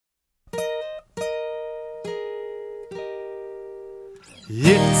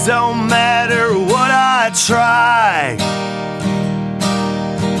It don't matter what I try,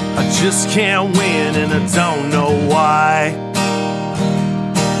 I just can't win and I don't know why.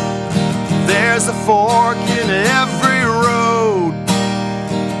 There's a fork in every road,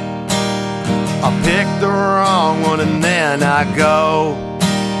 I pick the wrong one and then I go.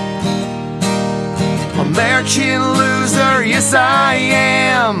 American loser, yes I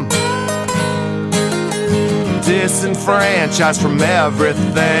am, disenfranchised from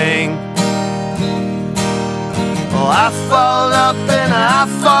everything. Well, I fall up and I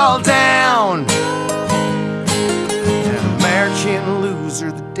fall down, an American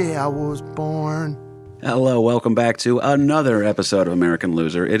loser the day I was born. Hello, welcome back to another episode of American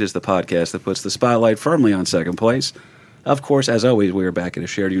Loser. It is the podcast that puts the spotlight firmly on second place. Of course, as always, we are back at a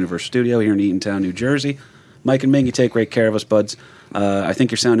shared universe studio here in Eatontown, New Jersey. Mike and Ming, you take great care of us, buds. I think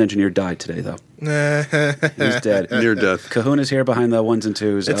your sound engineer died today, though. He's dead. Near death. Kahuna's here behind the ones and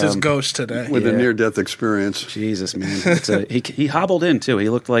twos. It's his ghost today. With a near-death experience. Jesus, man. He hobbled in, too. He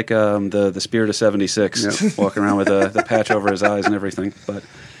looked like the Spirit of 76, walking around with the patch over his eyes and everything. But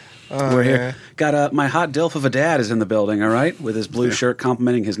we're here. Got my hot dilf of a dad is in the building, all right, with his blue shirt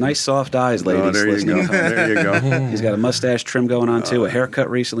complimenting his nice soft eyes, ladies. Oh, there you go. There you go. He's got a mustache trim going on, too, a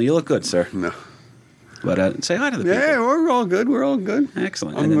haircut recently. You look good, sir. No. But say hi to the people. Yeah, we're all good. We're all good.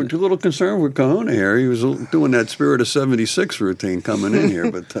 Excellent. I'm a little concerned with Kahuna here. He was doing that Spirit of 76 routine coming in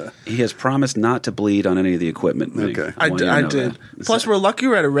here, but he has promised not to bleed on any of the equipment. Okay. I did. Plus, we're lucky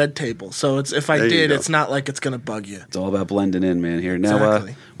we're at a red table, so if I did, it's not like it's going to bug you. It's all about blending in, man, here. Now,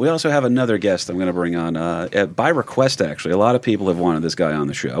 Exactly. We also have another guest I'm going to bring on, by request, actually. A lot of people have wanted this guy on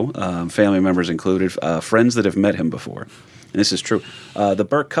the show, family members included, friends that have met him before. And this is true. The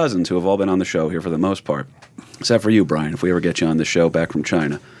Burke cousins, who have all been on the show here for the most part, except for you, Brian, if we ever get you on the show back from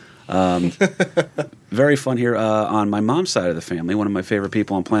China. Very fun here. On my mom's side of the family, one of my favorite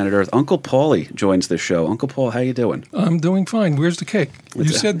people on planet Earth, Uncle Paulie joins the show. Uncle Paul, how you doing? I'm doing fine. Where's the cake? You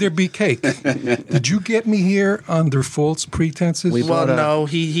said there'd be cake. Did you get me here under false pretenses? Well, no,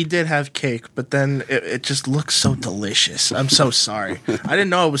 he did have cake, but then it just looks so delicious. I'm so sorry. I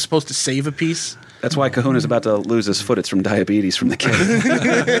didn't know I was supposed to save a piece. That's why Kahuna's about to lose his foot. It's from diabetes from the cake.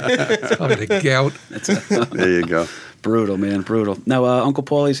 It's probably the gout. there you go. Brutal, man, brutal. Now, Uncle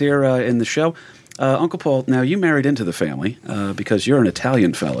Paulie's here in the show. Uncle Paul, now you married into the family because you're an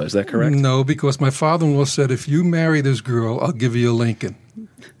Italian fellow, is that correct? No, because my father-in-law said, if you marry this girl, I'll give you a Lincoln.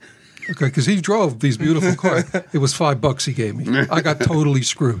 Okay, because he drove these beautiful cars. It was $5 he gave me. I got totally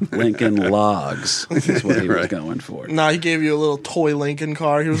screwed. Lincoln Logs is what he was going for. Nah, he gave you a little toy Lincoln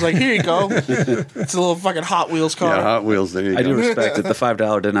car. He was like, here you go. It's a little fucking Hot Wheels car. Yeah, Hot Wheels, there you go. I do respect that the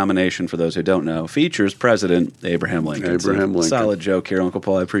 $5 denomination, for those who don't know, features President Abraham Lincoln. Abraham Lincoln. Solid joke here, Uncle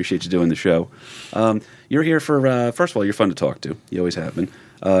Paul. I appreciate you doing the show. You're here for, first of all, you're fun to talk to. You always have been.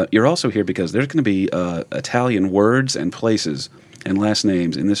 You're also here because there's going to be Italian words and places and last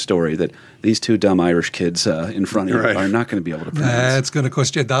names in this story that these two dumb Irish kids in front of you are not going to be able to pronounce. It's going to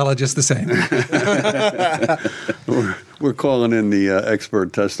cost you $1 just the same. We're calling in the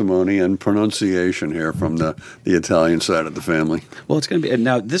expert testimony and pronunciation here from the Italian side of the family. Well, it's going to be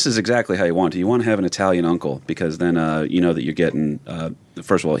now. This is exactly how you want it. You want to have an Italian uncle because then you know that you're getting.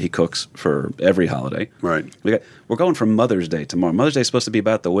 First of all, he cooks for every holiday. Right. We're going for Mother's Day tomorrow. Mother's Day is supposed to be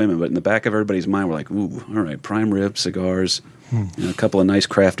about the women, but in the back of everybody's mind, we're like, ooh, all right, prime rib, cigars, a couple of nice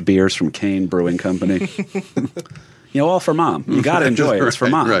craft beers from Kane Brewing Company. All for mom. You got to enjoy it. It's for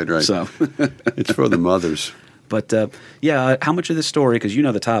mom. Right. So it's for the mothers. But, how much of this story, because you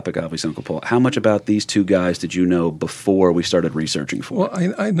know the topic, obviously, Uncle Paul, how much about these two guys did you know before we started researching for it?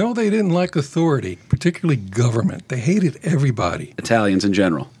 Well, I know they didn't like authority, particularly government. They hated everybody. Italians in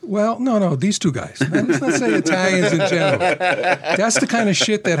general. Well, no, these two guys. Let's not say Italians in general. That's the kind of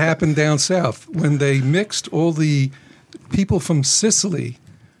shit that happened down south when they mixed all the people from Sicily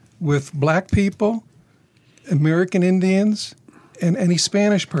with black people, American Indians, and any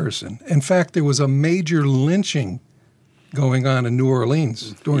Spanish person. In fact, there was a major lynching going on in New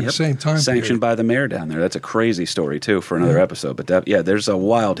Orleans during the same time Sanctioned period. by the mayor down there. That's a crazy story, too, for another episode. But, there's a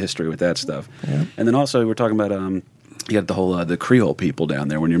wild history with that stuff. Yeah. And then also we're talking about you got the whole the Creole people down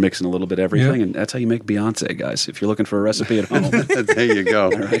there when you're mixing a little bit of everything. And that's how you make Beyonce, guys, if you're looking for a recipe at home. There you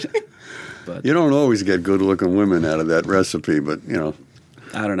go. All right? But you don't always get good-looking women out of that recipe, but,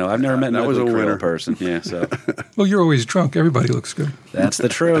 I don't know. I've never met an ugly Creole person. Yeah, so. Well, you're always drunk. Everybody looks good. That's the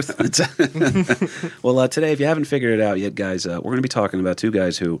truth. Well, today, if you haven't figured it out yet, guys, we're going to be talking about two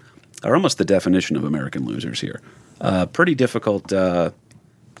guys who are almost the definition of American losers here. Pretty difficult More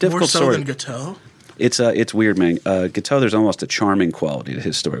so story. than Gateau? It's weird, man. Guiteau, there's almost a charming quality to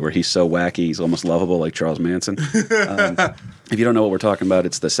his story where he's so wacky, he's almost lovable, like Charles Manson. If you don't know what we're talking about,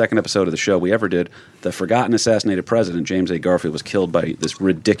 it's the second episode of the show we ever did. The forgotten assassinated president, James A. Garfield, was killed by this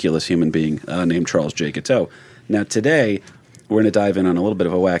ridiculous human being named Charles J. Guiteau. Now, today, we're going to dive in on a little bit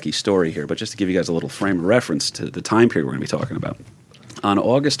of a wacky story here, but just to give you guys a little frame of reference to the time period we're going to be talking about. On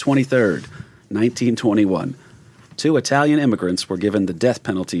August 23rd, 1921, 2 Italian immigrants were given the death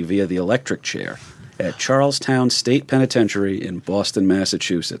penalty via the electric chair at Charlestown State Penitentiary in Boston,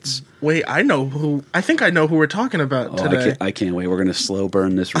 Massachusetts. Wait, I think I know who we're talking about today. I can't wait. We're going to slow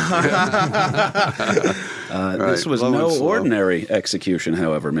burn this. This was no ordinary execution,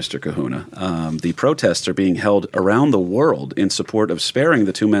 however, Mr. Kahuna. The protests are being held around the world in support of sparing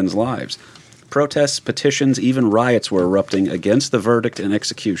the 2 men's lives. Protests, petitions, even riots were erupting against the verdict and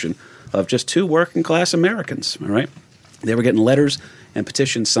execution of just 2 working-class Americans, all right? They were getting letters and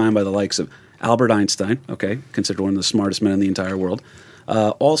petitions signed by the likes of Albert Einstein, okay, considered one of the smartest men in the entire world.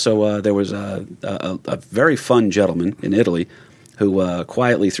 Also, there was a very fun gentleman in Italy who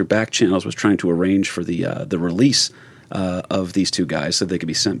quietly, through back channels, was trying to arrange for the release of these 2 guys so they could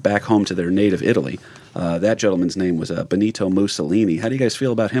be sent back home to their native Italy. That gentleman's name was Benito Mussolini. How do you guys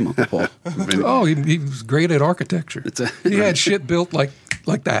feel about him, Uncle Paul? Oh, he was great at architecture. He had shit built like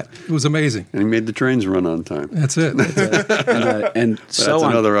that. It was amazing. And he made the trains run on time. That's it. And so that's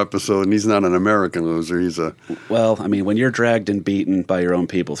another episode, and he's not an American loser. He's a... Well, I mean, when you're dragged and beaten by your own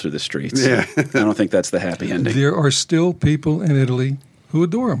people through the streets, I don't think that's the happy ending. There are still people in Italy who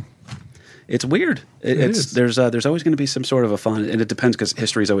adore him. It's weird. There's always going to be some sort of a fun, and it depends because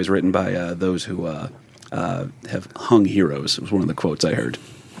history is always written by those who have hung heroes. It was one of the quotes I heard,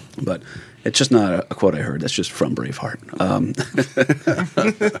 but it's just not a quote I heard. That's just from Braveheart.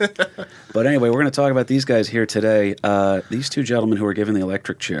 But anyway, we're going to talk about these guys here today. These 2 gentlemen who were given the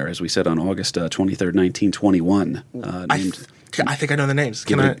electric chair, as we said, on August 23rd, 1921. I think I know the names.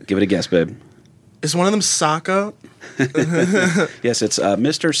 Give it a guess, babe. Is one of them Sacco? Yes, it's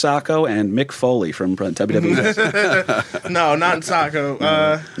Mr. Sacco and Mick Foley from WWE. No, not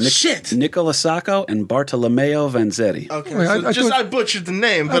Sacco. Shit. Nicola Sacco and Bartolomeo Vanzetti. Okay, Wait, I butchered the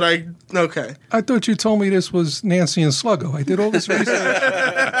name, but okay. I thought you told me this was Nancy and Sluggo. I did all this research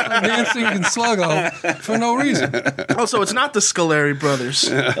on Nancy and Sluggo for no reason. Also, it's not the Scolari brothers.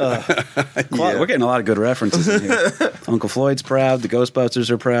 We're getting a lot of good references in here. Uncle Floyd's proud. The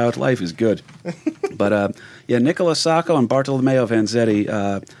Ghostbusters are proud. Life is good. But, Nicola Sacco and Bartolomeo Vanzetti,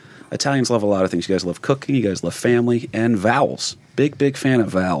 Italians love a lot of things. You guys love cooking. You guys love family and vowels. Big fan of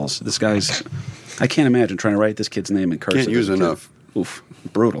vowels. This guy's... I can't imagine trying to write this kid's name in cursive. Can't use enough. Oof.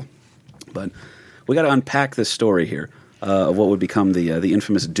 Brutal. But we got to unpack this story here of what would become the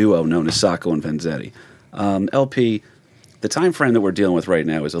infamous duo known as Sacco and Vanzetti. LP... The time frame that we're dealing with right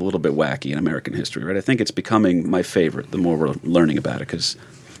now is a little bit wacky in American history, right? I think it's becoming my favorite the more we're learning about it, because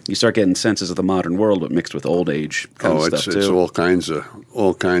you start getting senses of the modern world, but mixed with old age kind of stuff too. It's all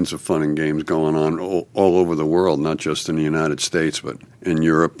kinds of fun and games going on all over the world, not just in the United States, but in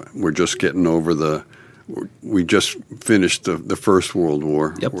Europe. We're just getting over we just finished the First World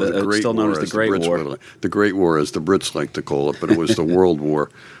War. Yep, still known as the Great War. The Great War, as the Brits like to call it, but it was the World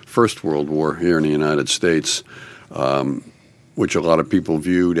War, First World War here in the United States. Which a lot of people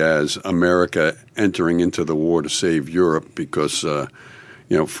viewed as America entering into the war to save Europe, because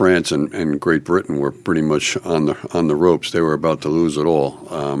France and Great Britain were pretty much on the ropes. They were about to lose it all,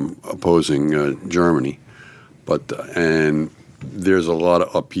 opposing Germany. And there's a lot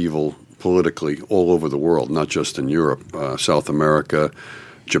of upheaval politically all over the world, not just in Europe, South America,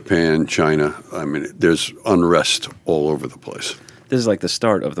 Japan, China. I mean, there's unrest all over the place. This is like the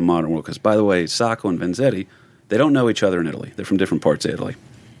start of the modern world, because, by the way, Sacco and Vanzetti, they don't know each other in Italy. They're from different parts of Italy.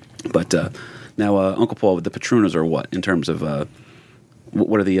 But now, Uncle Paul, the Patrunas are what in terms of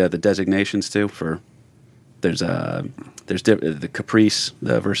what are the designations too? There's the Caprice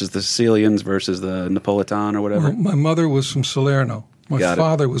versus the Sicilians versus the Napolitan or whatever. Well, my mother was from Salerno. My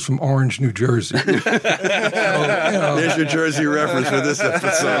father was from Orange, New Jersey. There's your Jersey reference for this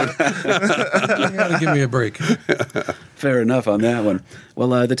episode. You got to give me a break. Fair enough on that one.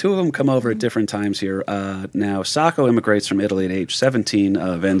 Well, the 2 of them come over at different times here. Now, Sacco immigrates from Italy at age 17,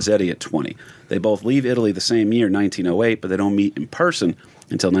 Vanzetti at 20. They both leave Italy the same year, 1908, but they don't meet in person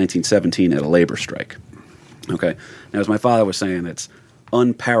until 1917 at a labor strike. Okay. Now, as my father was saying, it's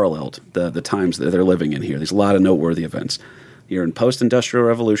unparalleled, the times that they're living in here. There's a lot of noteworthy events. You're in post-industrial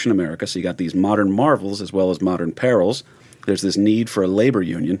revolution America, so you got these modern marvels as well as modern perils. There's this need for a labor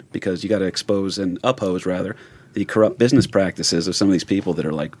union because you got to oppose the corrupt business practices of some of these people that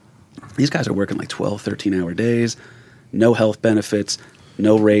are like, these guys are working like 12, 13-hour days, no health benefits,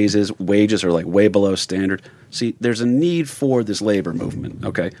 no raises, wages are like way below standard. See, there's a need for this labor movement.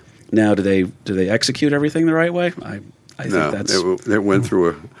 Okay, now do they execute everything the right way? I think that's it went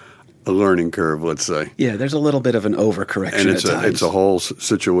through a learning curve, let's say. Yeah, there's a little bit of an overcorrection. And it's a whole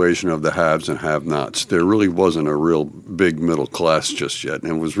situation of the haves and have-nots. There really wasn't a real big middle class just yet,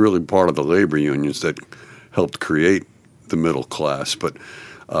 and it was really part of the labor unions that helped create the middle class. But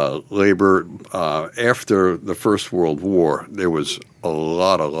labor, after the First World War, there was a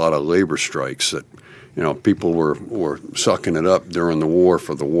lot of labor strikes that, people were sucking it up during the war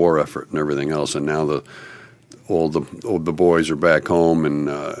for the war effort and everything else, and now all the boys are back home, and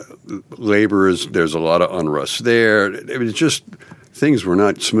there's a lot of unrest there. It was just, things were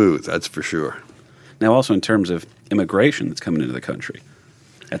not smooth, that's for sure. Now, also in terms of immigration that's coming into the country,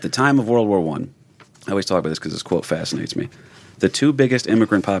 at the time of World War I always talk about this because this quote fascinates me, the two biggest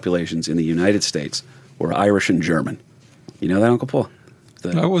immigrant populations in the United States were Irish and German. You know that, Uncle Paul?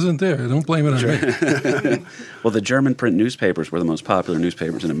 I wasn't there. Don't blame it on me. Well, the German print newspapers were the most popular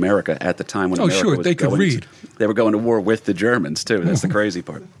newspapers in America at the time when America was they could read. They were going to war with the Germans, too. That's the crazy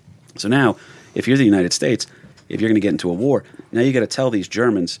part. So now, if you're the United States, if you're going to get into a war, now you got to tell these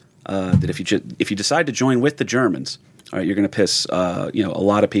Germans that if you decide to join with the Germans, all right, you're going to piss a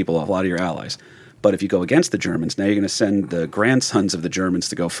lot of people off, a lot of your allies. But if you go against the Germans, now you're going to send the grandsons of the Germans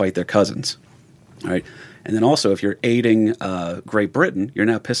to go fight their cousins. All right. And then also, if you're aiding Great Britain, you're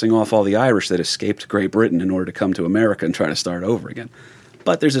now pissing off all the Irish that escaped Great Britain in order to come to America and try to start over again.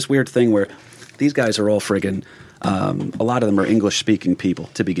 But there's this weird thing where these guys are all friggin' a lot of them are English-speaking people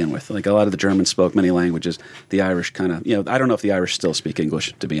to begin with. Like, a lot of the Germans spoke many languages. The Irish kind of, I don't know if the Irish still speak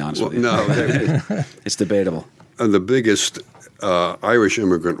English, to be honest with you. No. It's debatable. The biggest Irish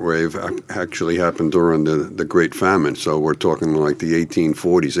immigrant wave actually happened during the Great Famine. So we're talking like the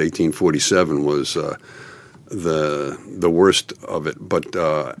 1840s. 1847 was the worst of it. But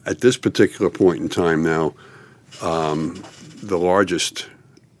at this particular point in time now, the largest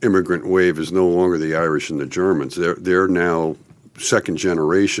immigrant wave is no longer the Irish and the Germans. They're now second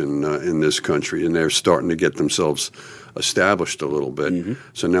generation in this country, and they're starting to get themselves established a little bit. Mm-hmm.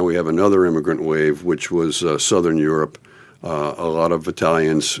 So now we have another immigrant wave, which was Southern Europe. A lot of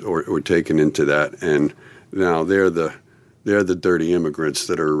Italians were taken into that, and now they're the dirty immigrants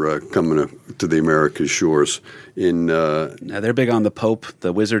that are coming to the America's shores. Now they're big on the Pope,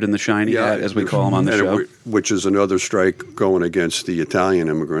 the wizard in the shiny hat, as we call him on the show. Which is another strike going against the Italian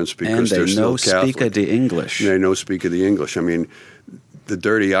immigrants because they're still Catholic. And they no speak of the English. They no speak of the English. I mean, the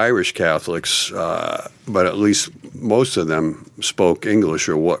dirty Irish Catholics, but at least most of them spoke English,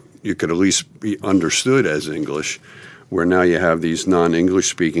 or what you could at least be understood as English, where now you have these non-English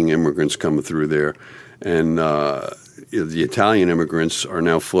speaking immigrants coming through there. And the Italian immigrants are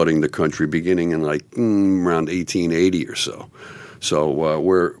now flooding the country beginning in around 1880 or so. So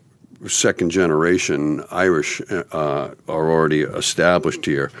we're second generation Irish are already established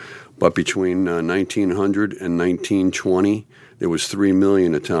here. But between 1900 and 1920, there was 3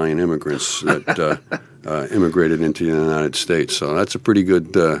 million Italian immigrants that immigrated into the United States. So that's a pretty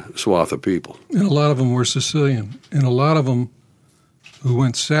good swath of people. And a lot of them were Sicilian. And a lot of them who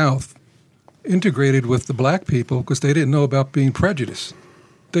went south integrated with the black people because they didn't know about being prejudiced.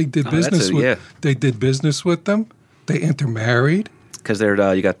 They did business They did business with them. They intermarried. Because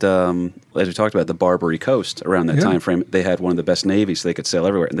you got, as we talked about, the Barbary Coast around that time frame. They had one of the best navies, so they could sail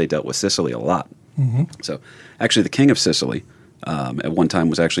everywhere, and they dealt with Sicily a lot. Mm-hmm. So actually the King of Sicily at one time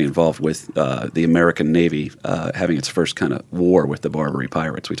was actually involved with the American Navy having its first kind of war with the Barbary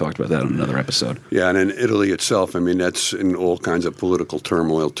pirates. We talked about that on another episode. Yeah, and in Italy itself, I mean, that's in all kinds of political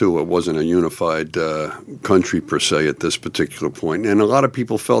turmoil, too. It wasn't a unified country, per se, at this particular point. And a lot of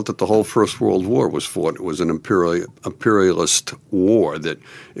people felt that the whole First World War was fought. It was an imperialist war, that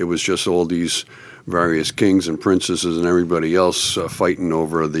it was just all these various kings and princesses and everybody else fighting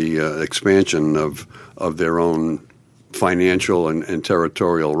over the expansion of their own financial and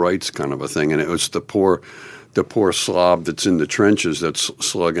territorial rights, kind of a thing. And it was the poor Slav that's in the trenches that's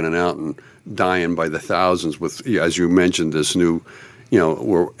slugging it out and dying by the thousands with, as you mentioned, this new,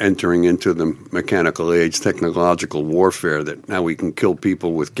 we're entering into the mechanical age, technological warfare, that now we can kill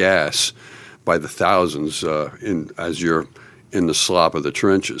people with gas by the thousands as you're in the slop of the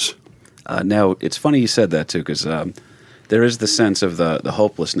trenches. Now, it's funny you said that, too, because there is the sense of the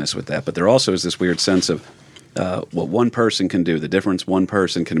hopelessness with that, but there also is this weird sense of what one person can do, the difference one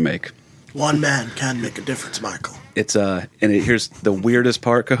person can make. One man can make a difference, Michael. It's here's the weirdest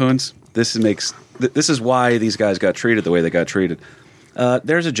part, Cahoons. This is why these guys got treated the way they got treated.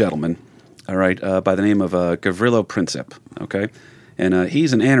 There's a gentleman, all right, by the name of Gavrilo Princip, okay, and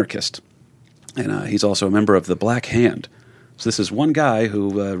he's an anarchist, and he's also a member of the Black Hand. So this is one guy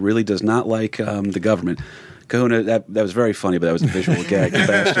who really does not like the government. Kahuna, that was very funny, but that was a visual gag, you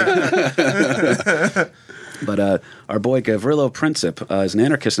bastard. But our boy Gavrilo Princip is an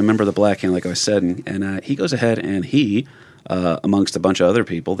anarchist and a member of the Black Hand, like I said, and he goes ahead and he, amongst a bunch of other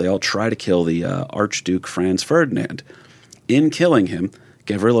people, they all try to kill the Archduke Franz Ferdinand. In killing him,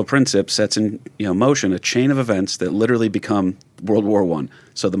 Gavrilo Princip sets in motion a chain of events that literally become World War I.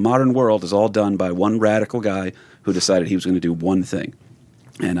 So the modern world is all done by one radical guy who decided he was going to do one thing.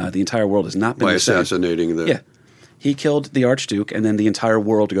 And the entire world has not been by the same. assassinating the... Yeah. He killed the Archduke, and then the entire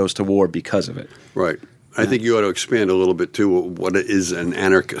world goes to war because of it. Right. I think you ought to expand a little bit, too, what is an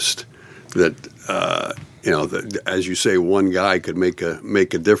anarchist. That, that, as you say, one guy could make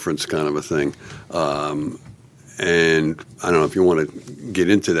a difference kind of a thing. And I don't know if you want to get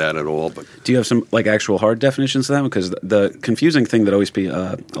into that at all. But do you have some actual hard definitions of that? Because the confusing thing that always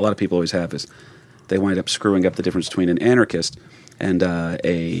a lot of people always have is they wind up screwing up the difference between an anarchist and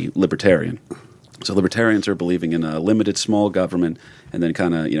a libertarian. So libertarians are believing in a limited small government and then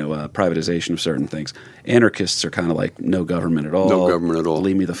kind of, privatization of certain things. Anarchists are kind of like no government at all. No government at all.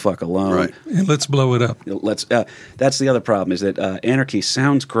 Leave me the fuck alone. Right. And let's blow it up. That's the other problem is that anarchy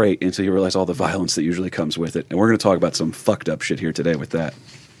sounds great until you realize all the violence that usually comes with it. And we're going to talk about some fucked up shit here today with that.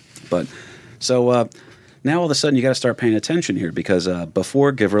 But so now all of a sudden you got to start paying attention here because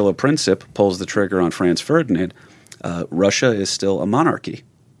before Gavrilo Princip pulls the trigger on Franz Ferdinand, Russia is still a monarchy.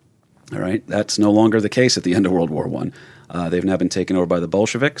 All right, that's no longer the case at the end of World War I. They've now been taken over by the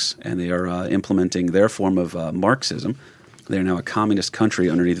Bolsheviks, and they are implementing their form of Marxism. They are now a communist country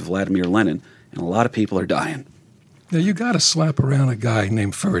underneath Vladimir Lenin, and a lot of people are dying. Now, you got to slap around a guy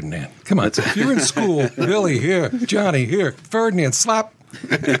named Ferdinand. Come on. If you're in school, Billy, here. Johnny, here. Ferdinand, slap.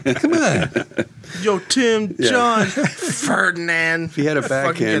 Come on. Yo, Tim, John, Ferdinand. If he had a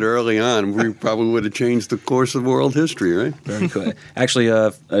backhand early on, we probably would have changed the course of world history, right? Very cool. Actually,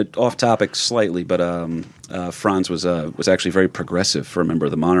 off topic slightly, but Franz was actually very progressive for a member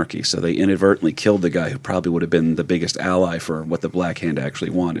of the monarchy. So they inadvertently killed the guy who probably would have been the biggest ally for what the Black Hand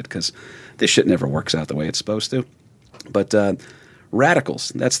actually wanted, because this shit never works out the way it's supposed to. But radicals,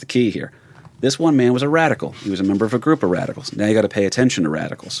 that's the key here. This one man was a radical. He was a member of a group of radicals. Now you got to pay attention to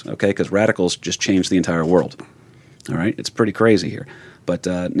radicals, okay? Because radicals just changed the entire world. All right? It's pretty crazy here. But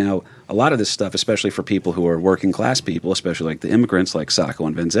now a lot of this stuff, especially for people who are working class people, especially like the immigrants like Sacco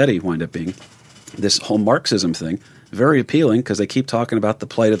and Vanzetti, wind up being this whole Marxism thing, very appealing because they keep talking about the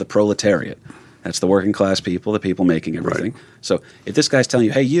plight of the proletariat. That's the working class people, the people making everything. Right. So if this guy's telling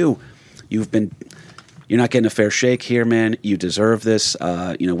you, hey, you're not getting a fair shake here, man. You deserve this.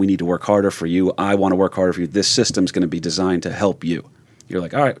 We need to work harder for you. I want to work harder for you. This system's going to be designed to help you. You're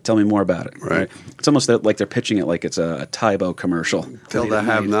like, all right, tell me more about it. Right. It's almost like they're pitching it like it's a Tybo commercial. Tell the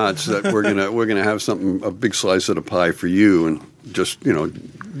have-nots that we're gonna have a big slice of the pie for you, and just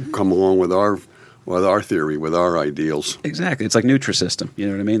come along with our theory, with our ideals. Exactly. It's like Nutrisystem. You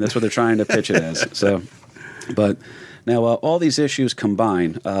know what I mean? That's what they're trying to pitch it as. So, but. Now, all these issues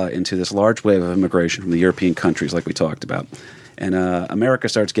combine into this large wave of immigration from the European countries like we talked about. And America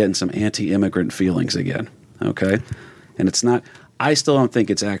starts getting some anti-immigrant feelings again, okay? And it's not – I still don't think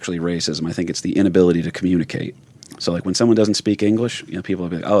it's actually racism. I think it's the inability to communicate. So, like, when someone doesn't speak English, people will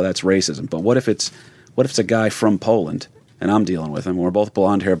be like, oh, that's racism. But what if it's a guy from Poland and I'm dealing with him? We're both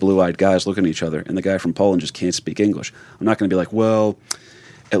blonde-haired, blue-eyed guys looking at each other, and the guy from Poland just can't speak English. I'm not going to be like, well –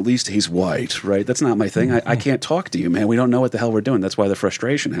 at least he's white, right? That's not my thing. I can't talk to you, man. We don't know what the hell we're doing. That's why the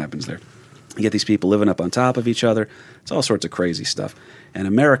frustration happens there. You get these people living up on top of each other. It's all sorts of crazy stuff. And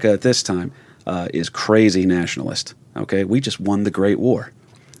America at this time is crazy nationalist, okay? We just won the Great War.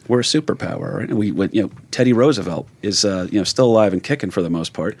 We're a superpower, right? And we Teddy Roosevelt is still alive and kicking for the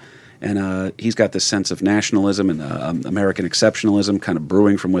most part. And he's got this sense of nationalism and American exceptionalism kind of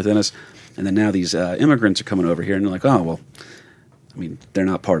brewing from within us. And then now these immigrants are coming over here and they're like, oh, well, I mean, they're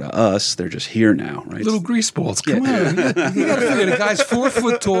not part of us. They're just here now, right? Little greaseballs. Come on. You got to figure the guy's 4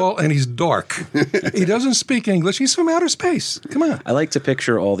 foot tall and he's dark. He doesn't speak English. He's from outer space. Come on. I like to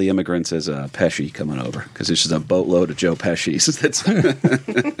picture all the immigrants as Pesci coming over because it's just a boatload of Joe Pesci's.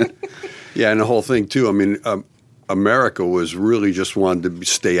 Yeah, and the whole thing, too. I mean, America was really just wanted to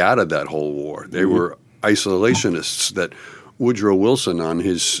stay out of that whole war. They were isolationists that Woodrow Wilson on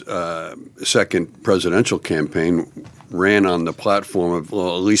his second presidential campaign ran on the platform of,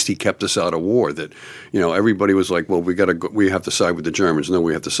 well, at least he kept us out of war. That, everybody was like, well, we have to side with the Germans. No,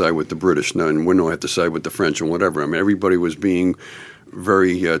 we have to side with the British. No, and we don't have to side with the French and whatever. I mean, everybody was being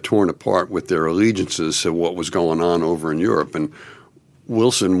very torn apart with their allegiances to what was going on over in Europe. And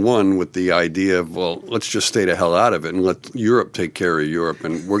Wilson won with the idea of, well, let's just stay the hell out of it and let Europe take care of Europe,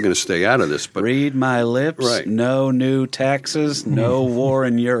 and we're going to stay out of this. But read my lips. Right. No new taxes. No war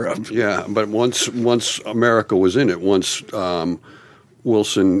in Europe. yeah, but once America was in it, once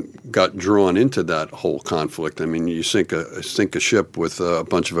Wilson got drawn into that whole conflict. I mean, you sink a ship with a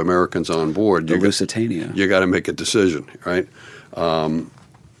bunch of Americans on board. The Lusitania. You got to make a decision, right? Well,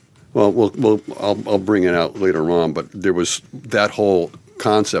 I'll bring it out later on, but there was that whole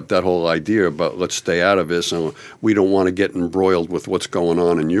concept, that whole idea about let's stay out of this, and we don't want to get embroiled with what's going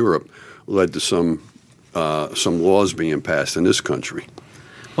on in Europe, led to some laws being passed in this country.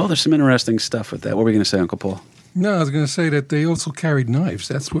 Well, there's some interesting stuff with that. What were we going to say, Uncle Paul? No, I was going to say that they also carried knives.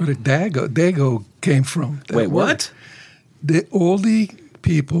 That's where the dago came from. Wait, what? All the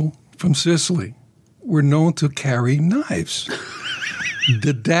people from Sicily were known to carry knives.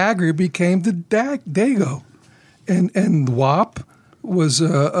 The dagger became the dago. And wap was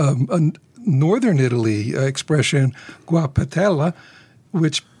a northern Italy expression, guapatella,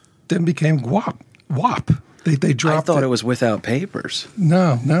 which then became guap. They dropped I thought it was without papers.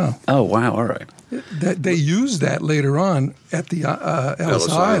 No. Oh, wow. All right. They used that later on at the Ellis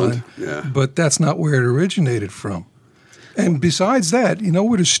Island, yeah. But that's not where it originated from. And besides that, you know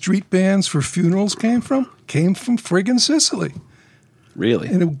where the street bands for funerals came from? Came from friggin' Sicily. Really?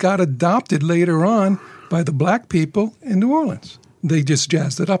 And it got adopted later on by the black people in New Orleans. They just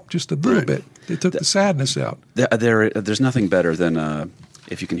jazzed it up just a little bit. They took the sadness out. There's nothing better than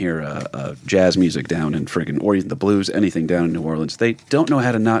if you can hear jazz music down in friggin' or even the blues, anything down in New Orleans. They don't know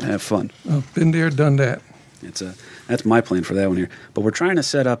how to not have fun. Oh, been there, done that. That's my plan for that one here. But we're trying to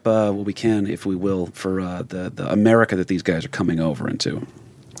set up what we can, if we will, for the America that these guys are coming over into.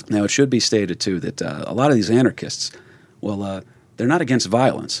 Now, it should be stated, too, that a lot of these anarchists, well, they're not against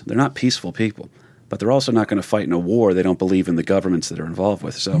violence. They're not peaceful people. But they're also not going to fight in a war they don't believe in the governments that are involved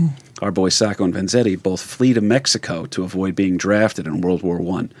with. So our boys Sacco and Vanzetti both flee to Mexico to avoid being drafted in World War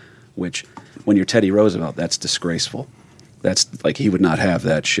I, which, when you're Teddy Roosevelt, that's disgraceful. That's like, he would not have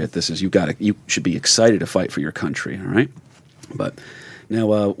that shit. This is, you should be excited to fight for your country, all right? But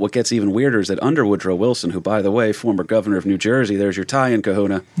now what gets even weirder is that under Woodrow Wilson, who, by the way, former governor of New Jersey, there's your tie-in,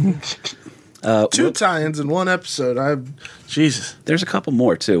 Kahuna. Two tie-ins in one episode. Jesus. There's a couple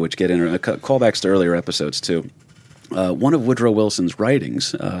more, too, which get in callbacks to earlier episodes, too. One of Woodrow Wilson's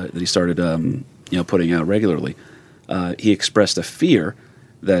writings that he started putting out regularly, he expressed a fear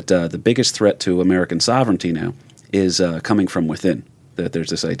that the biggest threat to American sovereignty now is coming from within. That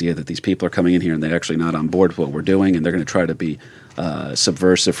there's this idea that these people are coming in here and they're actually not on board with what we're doing, and they're going to try to be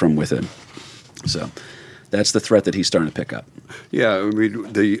subversive from within. So that's the threat that he's starting to pick up. Yeah, I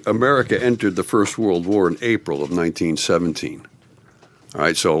mean, America entered the First World War in April of 1917. All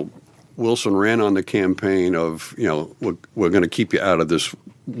right, so Wilson ran on the campaign of, we're going to keep you out of this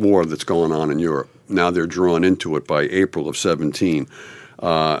war that's going on in Europe. Now they're drawn into it by April of 17.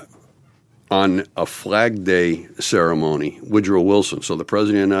 On a Flag Day ceremony, Woodrow Wilson, so the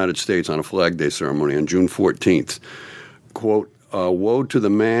President of the United States, on a Flag Day ceremony on June 14th, quote, woe to the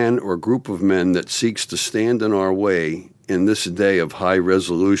man or group of men that seeks to stand in our way in this day of high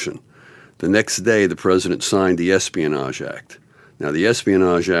resolution. The next day, the President signed the Espionage Act. Now, the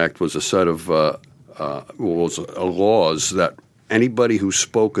Espionage Act was a set of laws that anybody who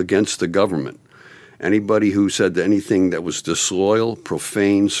spoke against the government, anybody who said anything that was disloyal,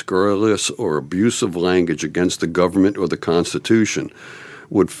 profane, scurrilous, or abusive language against the government or the Constitution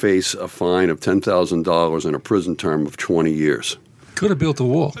would face a fine of $10,000 and a prison term of 20 years. Could have built a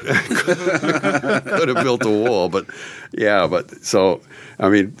wall. Could have built a wall, so I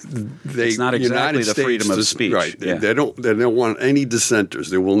mean, it's not exactly the freedom of speech, right? Yeah. They don't want any dissenters.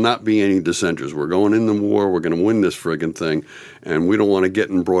 There will not be any dissenters. We're going in the war. We're going to win this friggin' thing, and we don't want to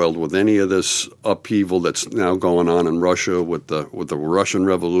get embroiled with any of this upheaval that's now going on in Russia with the Russian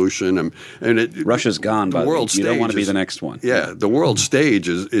Revolution, Russia's gone. By the way, you don't want to be the next one. Yeah, the world stage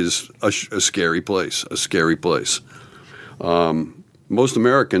is a scary place. A scary place. Most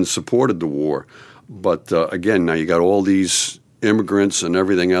Americans supported the war, but again, now you got all these immigrants and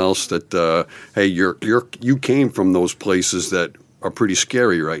everything else that hey, you came from those places that are pretty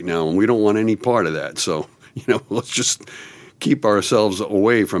scary right now, and we don't want any part of that. So let's just keep ourselves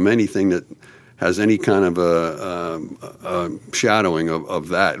away from anything that has any kind of a shadowing of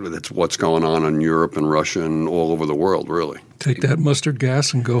that. That's what's going on in Europe and Russia and all over the world, really. Take that mustard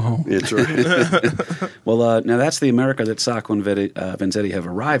gas and go home. That's right. Well, now that's the America that Sacco and Vanzetti have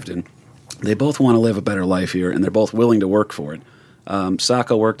arrived in. They both want to live a better life here, and they're both willing to work for it.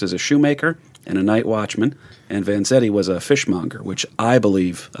 Sacco worked as a shoemaker and a night watchman, and Vanzetti was a fishmonger, which I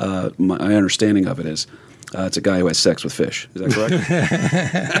believe, my understanding of it is, It's a guy who has sex with fish. Is that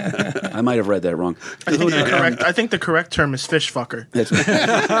correct? I might have read that wrong. I think the correct term is fish fucker. The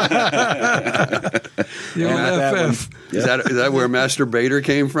old FF. Is that where Masturbator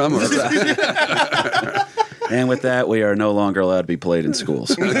came from? Or? And with that, we are no longer allowed to be played in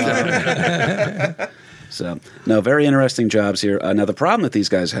schools. So, no, very interesting jobs here. Now, the problem that these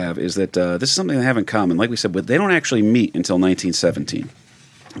guys have is that this is something they have in common. Like we said, they don't actually meet until 1917.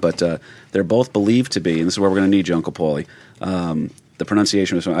 But they're both believed to be, and this is where we're going to need you, Uncle Paulie. The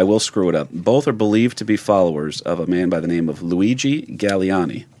pronunciation was, I will screw it up. Both are believed to be followers of a man by the name of Luigi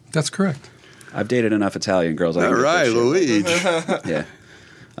Galliani. That's correct. I've dated enough Italian girls. All right, Luigi. Yeah.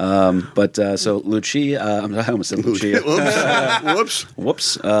 So Lucia, I almost said Lucia.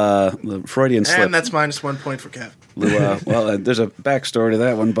 Whoops. Freudian slip. And that's minus 1 point for Kev. There's a backstory to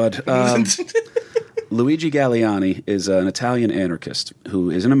that one, bud. Luigi Galliani is an Italian anarchist who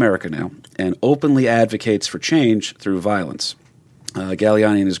is in America now and openly advocates for change through violence.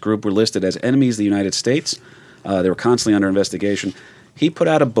 Galliani and his group were listed as enemies of the United States. They were constantly under investigation. He put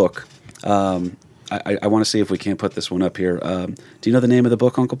out a book. I want to see if we can't put this one up here. Do you know the name of the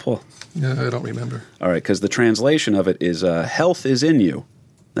book, Uncle Paul? No, I don't remember. All right, because the translation of it is Health is in You.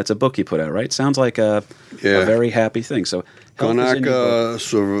 That's a book he put out, right? Sounds like a very happy thing. So, Cronaca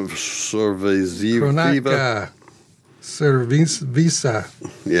Cervisiva. Cervisa.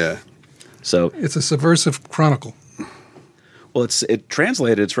 Yeah. So it's a subversive chronicle. Well, it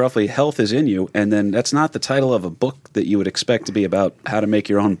translated, it's roughly Health is in You, and then that's not the title of a book that you would expect to be about how to make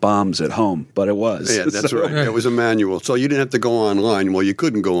your own bombs at home, but it was. Yeah, that's right. It was a manual. So you didn't have to go online. Well, you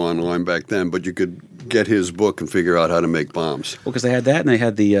couldn't go online back then, but you could get his book and figure out how to make bombs. Well, because they had that, and they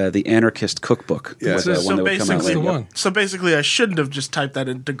had the Anarchist Cookbook. Yeah. Was, one that would come out later. So basically, I shouldn't have just typed that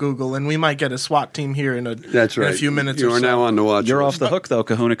into Google, and we might get a SWAT team here in a few minutes or so. You are now on the watch You're list. off the hook, though,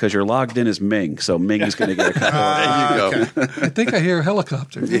 Kahuna, because you're logged in as Ming, so Ming is going to get a couple. There you go. I think I hear a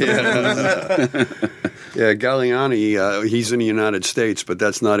helicopter. Yeah, Galliani, he's in the United States, but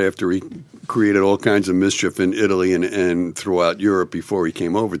that's not after he created all kinds of mischief in Italy and throughout Europe before he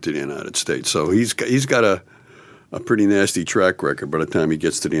came over to the United States. So he's got a pretty nasty track record by the time he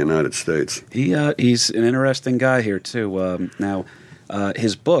gets to the United States. He's an interesting guy here, too. Now,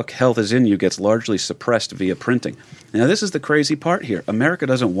 his book, Health is in You, gets largely suppressed via printing. Now, this is the crazy part here. America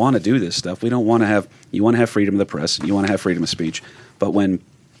doesn't want to do this stuff. We don't want to have – you want to have freedom of the press. You want to have freedom of speech. But when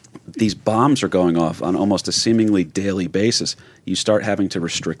these bombs are going off on almost a seemingly daily basis, you start having to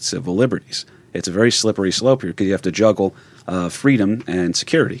restrict civil liberties. It's a very slippery slope here because you have to juggle freedom and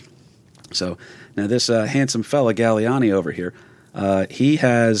security. So now this handsome fella, Galliani, over here, he's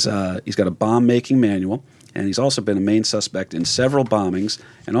got a bomb-making manual, and he's also been a main suspect in several bombings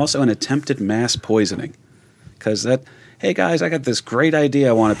and also an attempted mass poisoning. Because hey guys, I got this great idea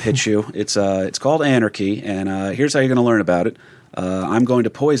I want to pitch you. It's called Anarchy, and here's how you're going to learn about it. I'm going to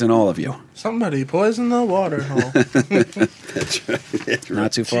poison all of you. Somebody poison the water hole. That's right.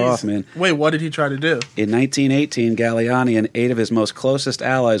 Not too far off, man. Wait, what did he try to do? In 1918, Galliani and 8 of his most closest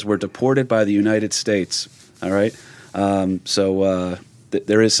allies were deported by the United States. All right?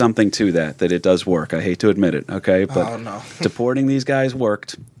 There is something to that it does work. I hate to admit it, okay? But deporting these guys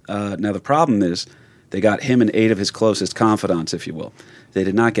worked. Now, the problem is they got him and 8 of his closest confidants, if you will. They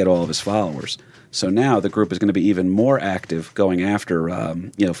did not get all of his followers. So now the group is going to be even more active going after,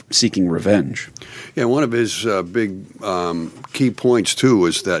 seeking revenge. Yeah, one of his big key points, too,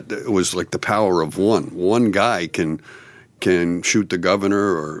 was that it was like the power of one. One guy can shoot the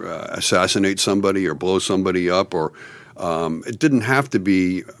governor or assassinate somebody or blow somebody up or it didn't have to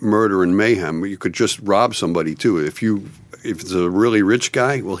be murder and mayhem. You could just rob somebody, too. If it's a really rich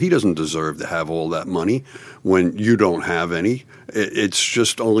guy, well, he doesn't deserve to have all that money when you don't have any. It's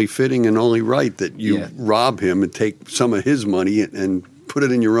just only fitting and only right that you rob him and take some of his money and put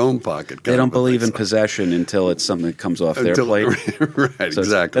it in your own pocket. They don't believe in possession until it's something that comes off their plate. Right, so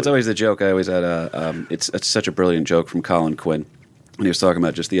exactly. That's always the joke I always had. It's such a brilliant joke from Colin Quinn when he was talking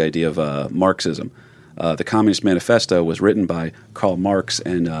about just the idea of Marxism. The Communist Manifesto was written by Karl Marx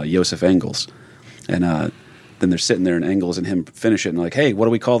and Joseph Engels. And then they're sitting there and Engels and him finish it and like, hey, what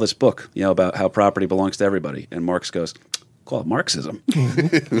do we call this book? About how property belongs to everybody. And Marx goes, call it Marxism.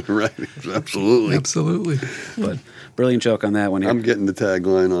 Right, absolutely. But brilliant joke on that one. I'm getting the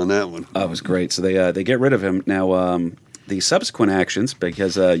tagline on that one. Oh, it was great. So they get rid of him. Now, the subsequent actions,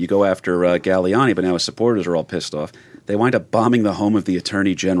 because you go after Galliani, but now his supporters are all pissed off, they wind up bombing the home of the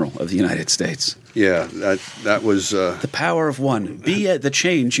Attorney General of the United States. Yeah, that was... the power of one. Be the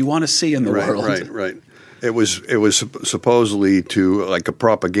change you want to see in the world. Right. It was supposedly to like a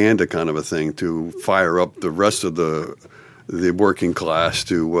propaganda kind of a thing to fire up the rest of the the working class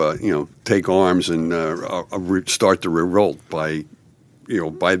to take arms and start the revolt. By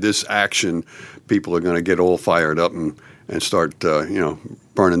this action, people are going to get all fired up and start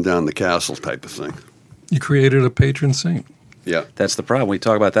burning down the castle type of thing. You created a patron saint. Yeah, That's the problem. We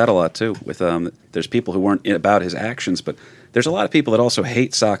talk about that a lot too. With there's people who weren't about his actions, but there's a lot of people that also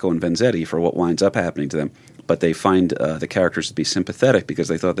hate Sacco and Vanzetti for what winds up happening to them. But they find the characters to be sympathetic because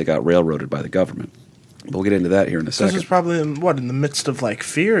they thought they got railroaded by the government. We'll get into that here in a This second. is probably in the midst of like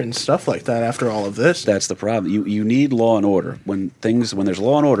fear and stuff like that. After all of this, That's the problem. You need law and order. When there's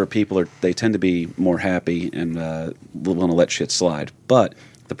law and order, they tend to be more happy and willing to let shit slide. But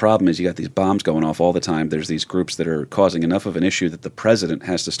the problem is you got these bombs going off all the time. There's these groups that are causing enough of an issue that the president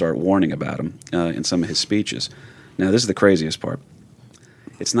has to start warning about them in some of his speeches. Now, this is the craziest part.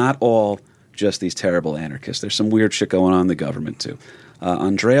 It's not all just these terrible anarchists. There's some weird shit going on in the government, too.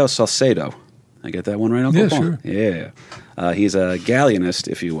 Andrea Salcedo. I get that one right, Uncle Yeah, Paul? sure. Yeah. He's a Galleonist,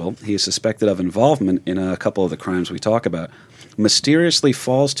 if you will. He is suspected of involvement in a couple of the crimes we talk about. Mysteriously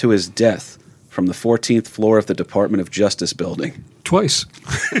falls to his death from the 14th floor of the Department of Justice building. Twice.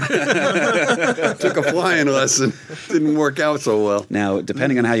 took a flying lesson. Didn't work out so well. Now,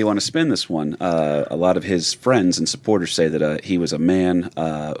 depending on how you want to spin this one, a lot of his friends and supporters say that he was a man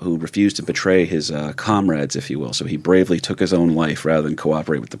who refused to betray his comrades, if you will. So he bravely took his own life rather than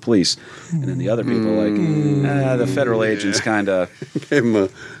cooperate with the police. And then the other people the federal agents kind of... Gave him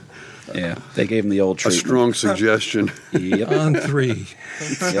they gave him the old a treatment. strong suggestion. Yep. On 3.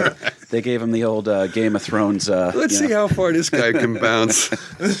 Yep. They gave him the old Game of Thrones... Let's see how far this guy can bounce.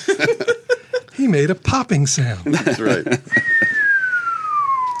 He made a popping sound. That's right.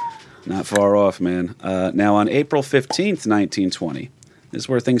 Not far off, man. Now, on April 15th, 1920, this is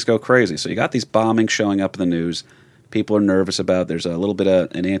where things go crazy. So you got these bombings showing up in the news. People are nervous about. There's a little bit of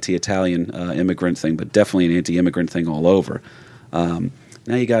an anti-Italian immigrant thing, but definitely an anti-immigrant thing all over.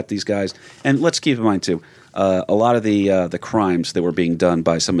 Now you got these guys, and let's keep in mind too, a lot of the crimes that were being done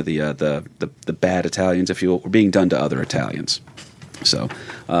by some of the bad Italians, if you will, were being done to other Italians. So,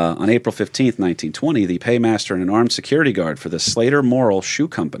 on April 15th, 1920, the paymaster and an armed security guard for the Slater Morrill Shoe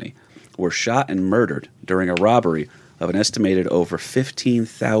Company were shot and murdered during a robbery of an estimated over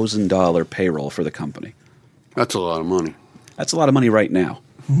 $15,000 payroll for the company. That's a lot of money. That's a lot of money right now.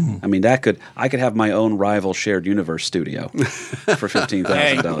 I mean, I could have my own rival shared universe studio for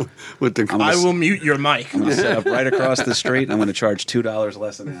 $15,000. With the I will mute your mic. I'm going to set up right across the street, and I'm going to charge $2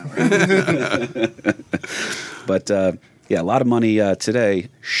 less an hour. But a lot of money today,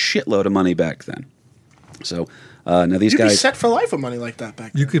 shitload of money back then. So now these You'd be guys. set for life with money like that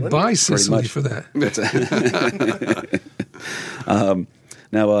back then. You could wouldn't buy you? Sicily much. for that.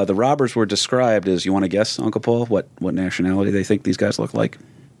 Now the robbers were described as, you want to guess, Uncle Paul, what nationality they think these guys look like?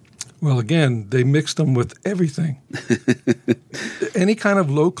 Well, again, they mixed them with everything. Any kind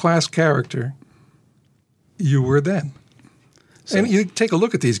of low-class character, you were then. And you take a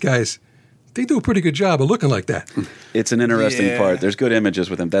look at these guys. They do a pretty good job of looking like that. It's an interesting Yeah. part. There's good images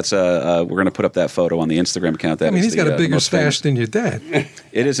with him. That's we're going to put up that photo on the Instagram account. That I mean, is he's got a bigger most famous. stash than your dad.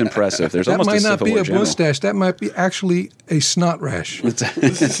 It is impressive. There's That almost might a not Civil be War a general. mustache. That might be actually a snot rash.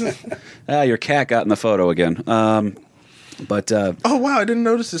 Your cat got in the photo again. But Oh wow, I didn't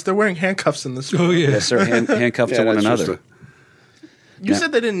notice this. They're wearing handcuffs in this. Oh, yeah. yes, sir, handcuffed to one that's just another. You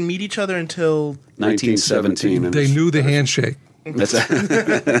said they didn't meet each other until 1917. and They knew the handshake. That's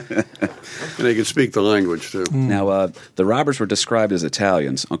And they could speak the language, too. Now, the robbers were described as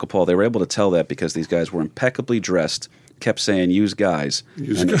Italians. Uncle Paul, they were able to tell that because these guys were impeccably dressed, kept saying, use guys.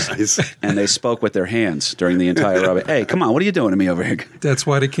 Use and, guys. and they spoke with their hands during the entire robbery. Hey, come on, what are you doing to me over here? That's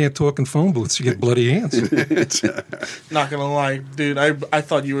why they can't talk in phone booths. You get bloody hands. Not gonna lie, dude. I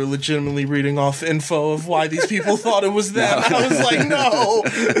thought you were legitimately reading off info of why these people thought it was them. I was like, no,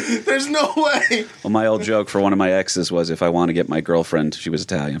 there's no way. Well, my old joke for one of my exes was, if I want to get my girlfriend, she was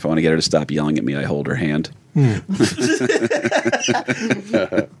Italian, if I want to get her to stop yelling at me, I hold her hand.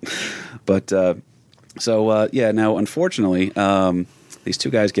 But... now, unfortunately, these two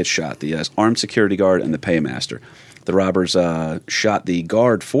guys get shot, the armed security guard and the paymaster. The robbers shot the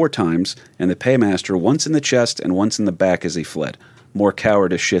guard 4 times and the paymaster once in the chest and once in the back as he fled. More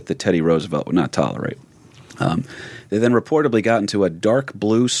cowardice shit that Teddy Roosevelt would not tolerate. They then reportedly got into a dark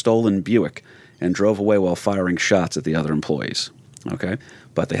blue stolen Buick and drove away while firing shots at the other employees. Okay?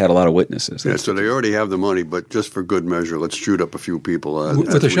 But they had a lot of witnesses. Yeah, so they already have the money, but just for good measure, let's shoot up a few people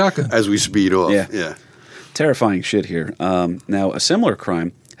With a shotgun. as we speed off. Yeah. Terrifying shit here. Now, a similar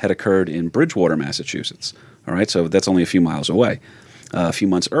crime had occurred in Bridgewater, Massachusetts. All right, so that's only a few miles away. A few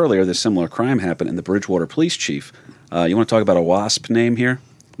months earlier, this similar crime happened, and the Bridgewater police chief, you want to talk about a WASP name here?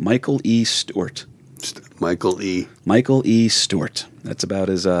 Michael E. Stewart. Michael E. Michael E. Stewart. That's about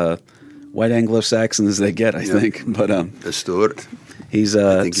as white Anglo-Saxon as they get, I think. But Stewart. he's.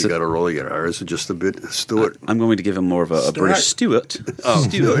 I think you got to roll your R's just a bit. Stewart. I'm going to give him more of a British Stewart. Oh,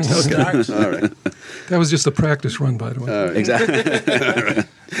 Stewart. Okay. All right. That was just a practice run, by the way. Exactly.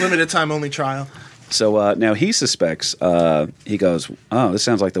 Limited time only trial. So now he suspects, he goes, oh, this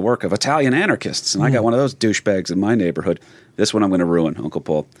sounds like the work of Italian anarchists. And I got one of those douchebags in my neighborhood. This one I'm going to ruin, Uncle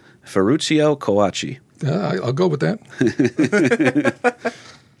Paul. Ferruccio Coacci. I'll go with that.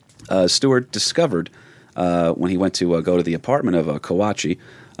 Stewart discovered when he went to go to the apartment of Coacci,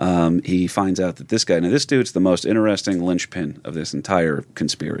 he finds out that this guy, now this dude's the most interesting linchpin of this entire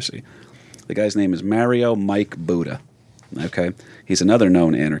conspiracy. The guy's name is Mario Mike Buddha. Okay? He's another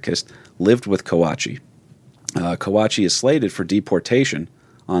known anarchist, lived with Coacci. Coacci is slated for deportation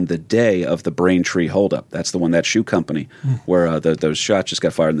on the day of the Braintree holdup. That's the one, that shoe company, where those shots just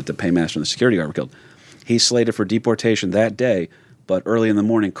got fired and the paymaster and the security guard were killed. He's slated for deportation that day, but early in the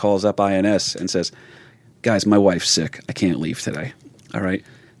morning calls up INS and says, guys, my wife's sick. I can't leave today. All right?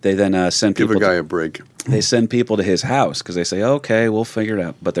 They then send people... Give a guy a break. They send people to his house because they say, okay, we'll figure it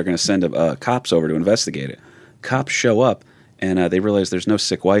out. But they're going to send cops over to investigate it. Cops show up, and they realize there's no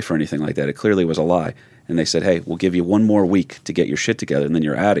sick wife or anything like that. It clearly was a lie. And they said, hey, we'll give you 1 more week to get your shit together, and then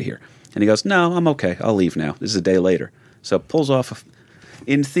you're out of here. And he goes, no, I'm okay. I'll leave now. This is a day later. So pulls off,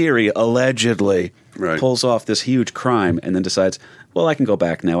 in theory, allegedly, pulls off this huge crime and then decides, well, I can go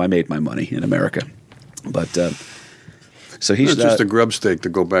back now. I made my money in America. But so he's just a grub stake to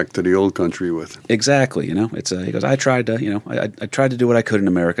go back to the old country with. Exactly. It's he goes, I tried to, I tried to do what I could in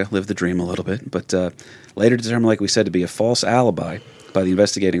America, live the dream a little bit, but later determined, like we said, to be a false alibi by the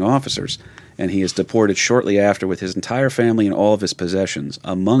investigating officers. And he is deported shortly after with his entire family and all of his possessions,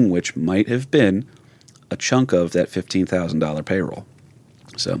 among which might have been a chunk of that $15,000 payroll.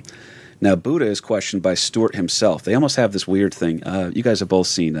 So now Buddha is questioned by Stewart himself. They almost have this weird thing. You guys have both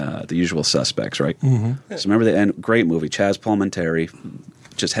seen The Usual Suspects, right? Mm-hmm. So remember the end? Great movie. Chaz Palminteri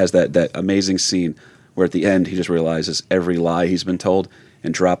just has that amazing scene where at the end he just realizes every lie he's been told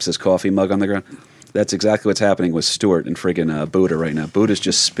and drops his coffee mug on the ground. That's exactly what's happening with Stewart and friggin' Buddha right now. Buddha's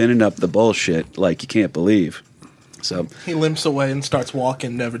just spinning up the bullshit like you can't believe. So he limps away and starts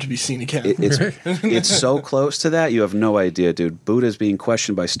walking, never to be seen again. It's so close to that, you have no idea, dude. Buddha's being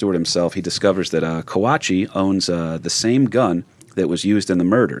questioned by Stewart himself. He discovers that Coacci owns the same gun that was used in the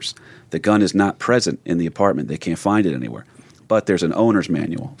murders. The gun is not present in the apartment. They can't find it anywhere. But there's an owner's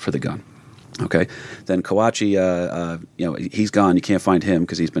manual for the gun. Okay? Then Coacci, he's gone. You can't find him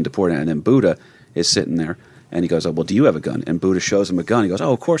because he's been deported. And then Buddha is sitting there, and he goes, oh, well, do you have a gun? And Buddha shows him a gun. He goes,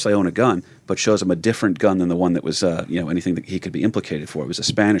 oh, of course I own a gun, but shows him a different gun than the one that was, anything that he could be implicated for. It was a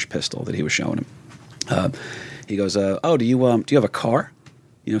Spanish pistol that he was showing him. He goes, oh, do you have a car?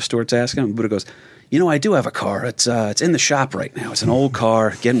 Stewart's asking him. And Buddha goes, I do have a car. It's in the shop right now. It's an old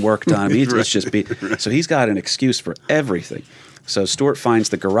car, getting work done. I mean, it's just beat. So he's got an excuse for everything. So Stewart finds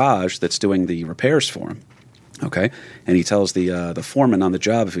the garage that's doing the repairs for him. Okay, and he tells the foreman on the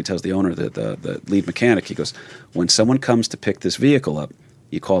job, if he tells the owner, the lead mechanic, he goes, when someone comes to pick this vehicle up,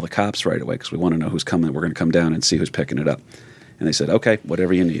 you call the cops right away because we want to know who's coming. We're going to come down and see who's picking it up. And they said, okay,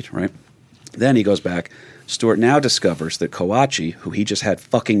 whatever you need, right? Then he goes back. Stewart now discovers that Coacci, who he just had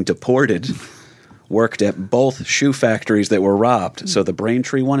fucking deported, worked at both shoe factories that were robbed. So the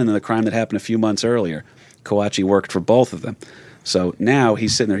Braintree one and then the crime that happened a few months earlier, Coacci worked for both of them. So now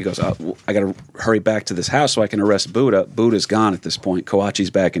he's sitting there. He goes, oh, I got to hurry back to this house so I can arrest Buddha. Buddha's gone at this point.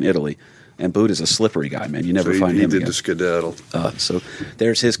 Coacci's back in Italy. And Buddha's a slippery guy, man. You never find him again. He did the skedaddle. So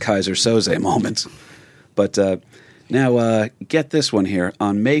there's his Kaiser Soze moments. But now get this one here.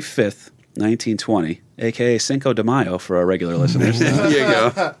 On May 5th, 1920, a.k.a. Cinco de Mayo for our regular listeners. There you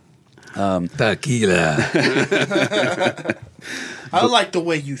go. Tequila. I like the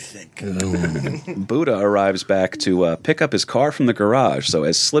way you think. Buddha arrives back to pick up his car from the garage. So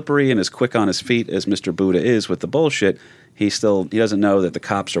as slippery and as quick on his feet as Mr. Buddha is with the bullshit, he doesn't know that the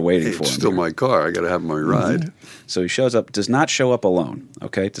cops are waiting for him. It's still my car. I got to have my ride. Mm-hmm. So he shows up, does not show up alone.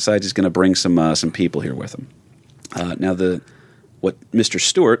 Okay, decides he's going to bring some people here with him. Now what Mr.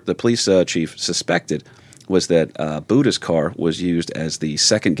 Stewart, the police chief, suspected was that Buddha's car was used as the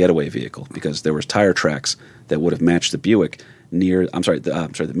second getaway vehicle because there was tire tracks that would have matched the Buick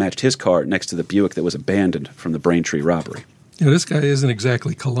that matched his car next to the Buick that was abandoned from the Braintree robbery. This guy isn't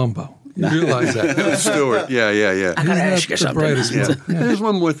exactly Columbo. You realize that? Stewart, yeah. I gotta ask you something. Yeah. There's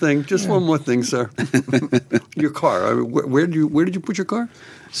one more thing, one more thing, sir. Your car. Where did you put your car?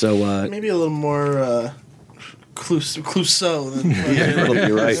 So maybe a little more Clouseau.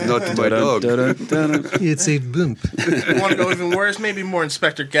 You're right. It's not my dog. It's a blimp. Want to go even worse? Maybe more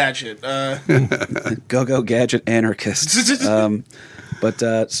Inspector Gadget. Go Gadget anarchist.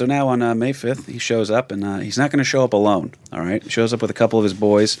 But so now on May 5th, he shows up, and he's not going to show up alone. All right, he shows up with a couple of his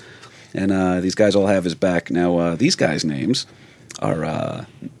boys, and these guys all have his back. Now, these guys' names are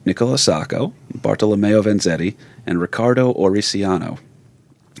Nicola Sacco, Bartolomeo Vanzetti, and Riccardo Orisiano.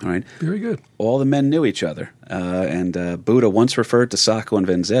 All right. Very good. All the men knew each other, and Buddha once referred to Sacco and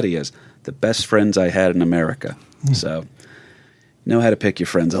Vanzetti as the best friends I had in America. So, know how to pick your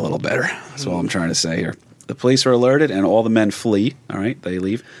friends a little better. That's all I'm trying to say here. The police are alerted, and all the men flee. All right, they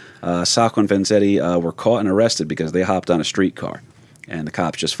leave. Sacco and Vanzetti were caught and arrested because they hopped on a streetcar, and the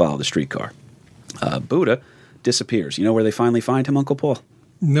cops just followed the streetcar. Buddha disappears. You know where they finally find him, Uncle Paul?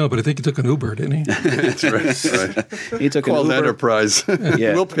 No, but I think he took an Uber, didn't he? That's right. He took Called an Uber. Enterprise.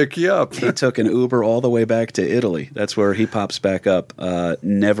 Yeah. We'll pick you up. He took an Uber all the way back to Italy. That's where he pops back up.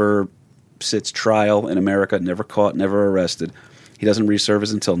 Never sits trial in America, never caught, never arrested. He doesn't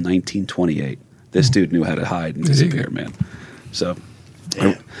resurface until 1928. This dude knew how to hide and disappear, man. So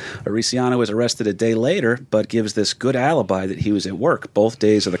Orisiano was arrested a day later, but gives this good alibi that he was at work both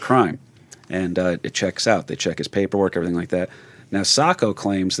days of the crime. And it checks out. They check his paperwork, everything like that. Now, Sacco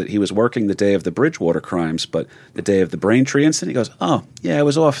claims that he was working the day of the Bridgewater crimes, but the day of the Braintree incident, he goes, oh, yeah, I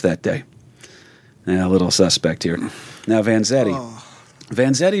was off that day. A little suspect here. Now, Vanzetti.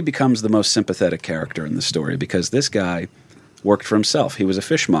 Vanzetti becomes the most sympathetic character in the story because this guy worked for himself. He was a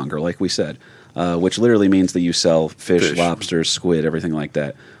fishmonger, like we said, which literally means that you sell fish, lobsters, squid, everything like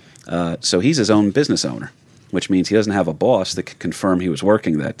that. So he's his own business owner, which means he doesn't have a boss that can confirm he was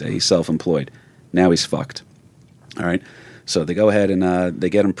working that day. He's self-employed. Now he's fucked. All right? So they go ahead and they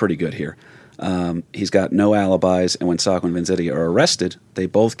get him pretty good here. He's got no alibis, and when Sacco and Vanzetti are arrested, they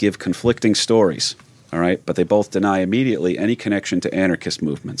both give conflicting stories, all right? But they both deny immediately any connection to anarchist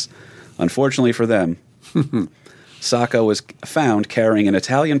movements. Unfortunately for them, Sacco was found carrying an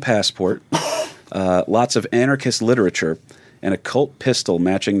Italian passport, lots of anarchist literature, and a Colt pistol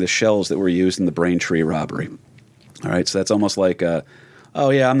matching the shells that were used in the Braintree robbery. All right, so that's almost like, oh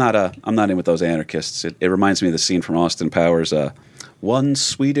yeah, I'm not in with those anarchists. It reminds me of the scene from Austin Powers, one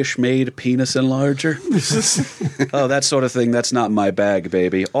Swedish-made penis enlarger. Oh, that sort of thing. That's not my bag,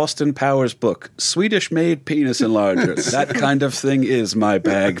 baby. Austin Powers' book, Swedish-made penis enlarger. That kind of thing is my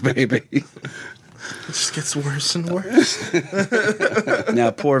bag, baby. It just gets worse and worse.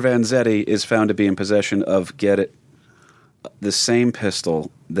 Now, poor Vanzetti is found to be in possession of, get it, the same pistol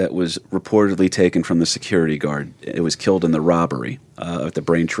that was reportedly taken from the security guard. It was killed in the robbery of the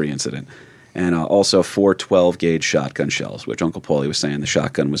Braintree incident. And also 4 12-gauge shotgun shells, which Uncle Paulie was saying the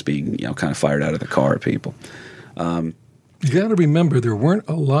shotgun was being, kind of fired out of the car at people. You got to remember, there weren't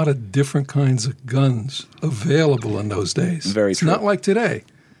a lot of different kinds of guns available in those days. Very true. It's not like today.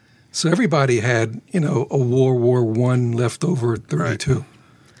 So everybody had, a World War I leftover 32. Right.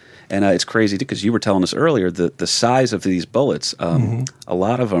 And it's crazy, because you were telling us earlier that the size of these bullets, a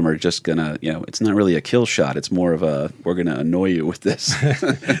lot of them are just going to, it's not really a kill shot. It's more of a, we're going to annoy you with this.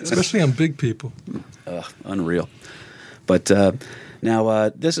 Especially on big people. Unreal. But now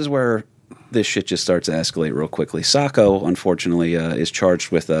this is where this shit just starts to escalate real quickly. Sacco, unfortunately, is charged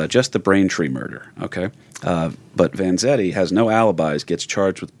with just the Braintree murder, okay? But Vanzetti has no alibis, gets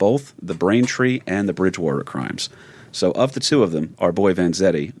charged with both the Braintree and the Bridgewater crimes. So of the two of them, our boy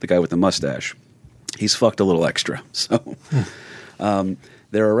Vanzetti, the guy with the mustache, he's fucked a little extra. So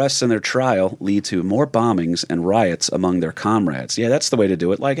their arrests and their trial lead to more bombings and riots among their comrades. Yeah, that's the way to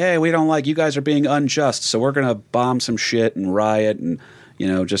do it. Like, hey, we don't like, you guys are being unjust, so we're going to bomb some shit and riot and,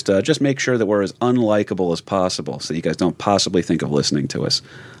 just make sure that we're as unlikable as possible so you guys don't possibly think of listening to us.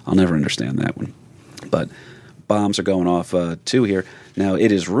 I'll never understand that one. But bombs are going off too here. Now,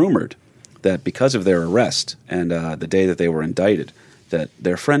 it is rumored that because of their arrest and the day that they were indicted, that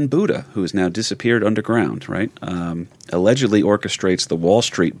their friend Buddha, who has now disappeared underground, right, allegedly orchestrates the Wall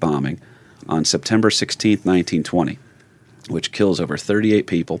Street bombing on September 16th, 1920, which kills over 38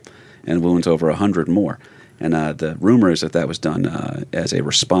 people and wounds over 100 more. And the rumor is that was done as a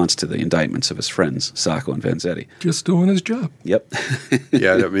response to the indictments of his friends, Sacco and Vanzetti. Just doing his job. Yep.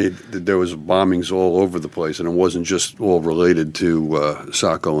 Yeah, I mean, there was bombings all over the place, and it wasn't just all related to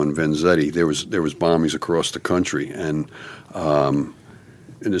Sacco and Vanzetti. There was bombings across the country, and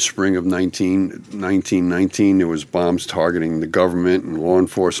in the spring of 1919, there was bombs targeting the government and law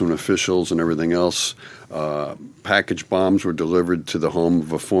enforcement officials and everything else. Package bombs were delivered to the home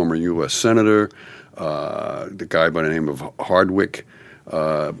of a former U.S. senator. The guy by the name of Hardwick,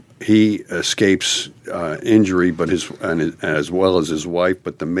 He escapes injury, but as well as his wife.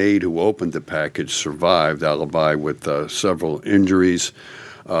 But the maid who opened the package survived, alibi with several injuries.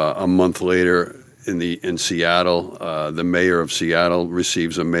 A month later, in Seattle, the mayor of Seattle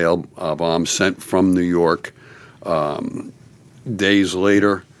receives a mail bomb sent from New York. Days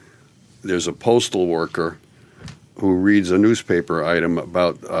later, there's a postal worker who reads a newspaper item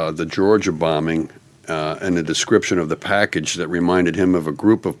about the Georgia bombing and a description of the package that reminded him of a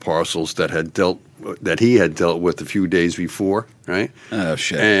group of parcels that he had dealt with a few days before, right? Oh,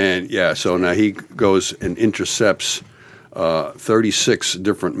 shit. And yeah, so now he goes and intercepts 36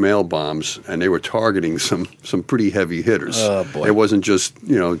 different mail bombs, and they were targeting some pretty heavy hitters. Oh, boy. It wasn't just,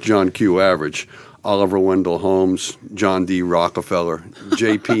 John Q. Average. Oliver Wendell Holmes, John D. Rockefeller,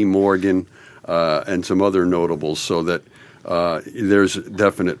 J.P. Morgan, and some other notables, so that there's a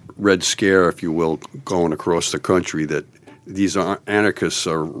definite red scare, if you will, going across the country that these anarchists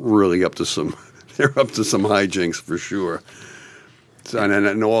are really up to some hijinks for sure. So,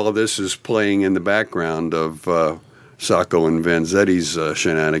 and all of this is playing in the background of Sacco and Vanzetti's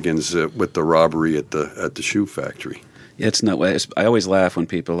shenanigans with the robbery at the shoe factory. Yeah, it's not. I always laugh when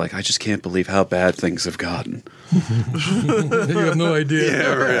people are like, I just can't believe how bad things have gotten. You have no idea.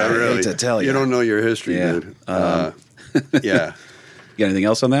 Yeah, really. I hate to tell you. You don't know your history, Yeah. dude. Yeah. You got anything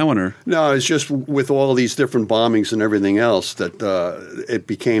else on that one, or? No, it's just with all these different bombings and everything else that it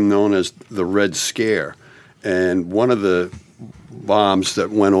became known as the Red Scare. And one of the bombs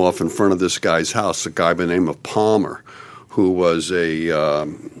that went off in front of this guy's house, a guy by the name of Palmer, who was a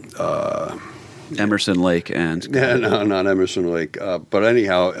Emerson Lake and... Yeah, no, not Emerson Lake. But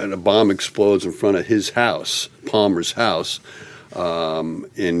anyhow, and a bomb explodes in front of his house, Palmer's house,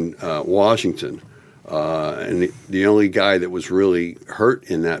 in Washington. And the only guy that was really hurt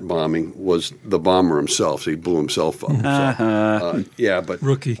in that bombing was the bomber himself. So he blew himself up. So, yeah, but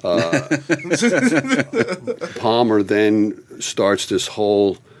Rookie. Palmer then starts this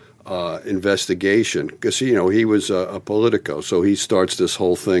whole investigation because he was a Politico, so he starts this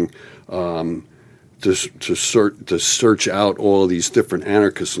whole thing to search out all of these different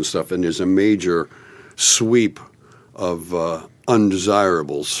anarchists and stuff. And there's a major sweep of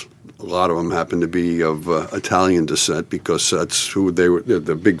undesirables. A lot of them happen to be of Italian descent because that's who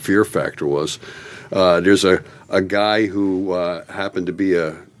the big fear factor was. There's a guy who happened to be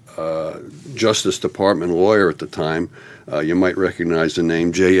a Justice Department lawyer at the time. You might recognize the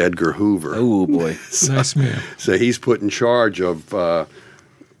name J. Edgar Hoover. Oh, boy. Nice man. So he's put in charge of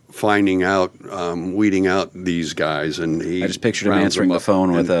finding out, weeding out these guys. And I just pictured him answering the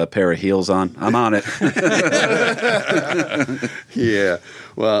phone with a pair of heels on. I'm on it. Yeah.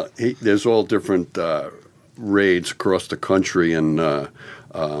 Well, there's all different raids across the country, and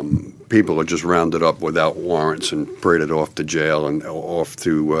people are just rounded up without warrants and paraded off to jail and off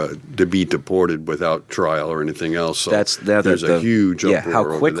to be deported without trial or anything else. So there's a huge uproar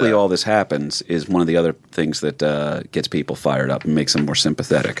how quickly over that. all this happens is one of the other things that gets people fired up and makes them more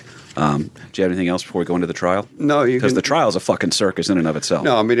sympathetic. Do you have anything else before we go into the trial? No, because the trial is a fucking circus in and of itself.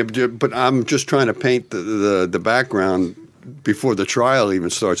 No, I mean, but I'm just trying to paint the background before the trial even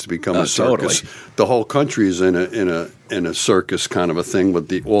starts to become a circus. Totally. The whole country is in a circus kind of a thing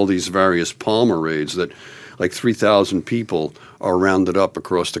with all these various Palmer raids that like 3,000 people are rounded up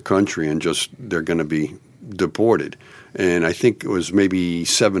across the country and they're going to be deported. And I think it was maybe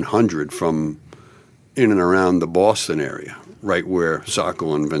 700 from in and around the Boston area, right where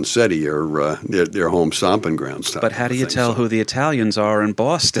Sacco and Vanzetti are their home stomping grounds. But how do you tell who the Italians are in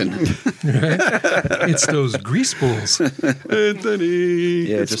Boston? It's those grease balls. Anthony.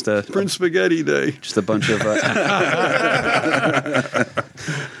 Yeah, it's just a Prince Spaghetti Day. Just a bunch of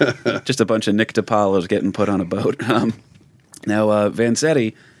Nick DiPaolos getting put on a boat. Now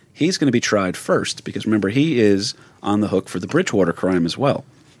Vanzetti, he's going to be tried first because remember he is on the hook for the Bridgewater crime as well.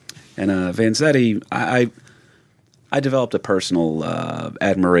 And Vanzetti, I developed a personal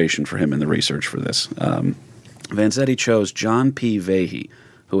admiration for him in the research for this. Vanzetti chose John P. Vahey,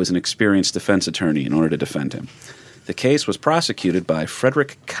 who was an experienced defense attorney, in order to defend him. The case was prosecuted by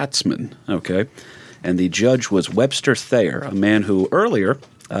Frederick Katzman, okay? And the judge was Webster Thayer, a man who earlier,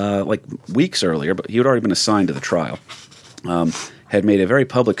 like weeks earlier, but he had already been assigned to the trial, had made a very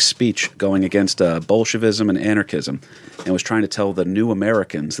public speech going against Bolshevism and anarchism and was trying to tell the new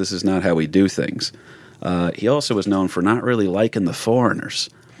Americans this is not how we do things. He also was known for not really liking the foreigners,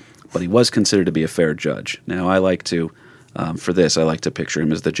 but he was considered to be a fair judge. Now, I like to, for this, I like to picture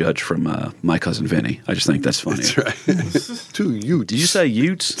him as the judge from My Cousin Vinny. I just think that's funny. That's right. 2 Utes. Did you say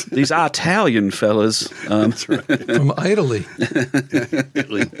Utes? These are Italian fellas. That's right. From Italy.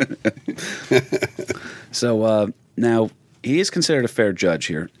 Italy. So now he is considered a fair judge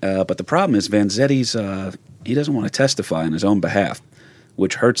here, but the problem is Vanzetti's he doesn't want to testify on his own behalf,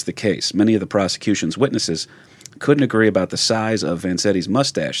 which hurts the case. Many of the prosecution's witnesses couldn't agree about the size of Vanzetti's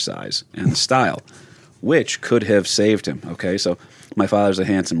mustache size and the style, which could have saved him. Okay, so my father's a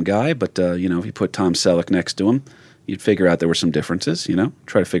handsome guy, but if you put Tom Selleck next to him, you'd figure out there were some differences.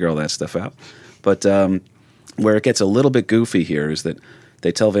 Try to figure all that stuff out. But where it gets a little bit goofy here is that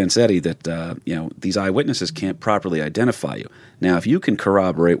they tell Vanzetti that these eyewitnesses can't properly identify you. Now, if you can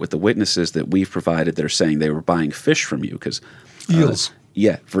corroborate with the witnesses that we've provided, that are saying they were buying fish from you because Eels.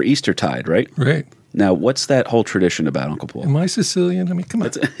 Yeah, for Eastertide, right? Right. Now, what's that whole tradition about, Uncle Paul? Am I Sicilian? I mean, come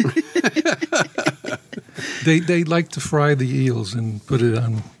on. They like to fry the eels and put it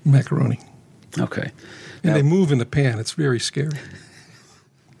on macaroni. Okay. And they move in the pan. It's very scary.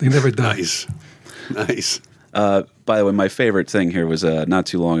 They never die. Nice. By the way, my favorite thing here was not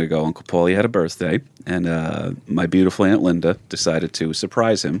too long ago, Uncle Paulie had a birthday, and my beautiful Aunt Linda decided to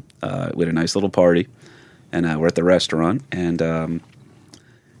surprise him with a nice little party. And we're at the restaurant, and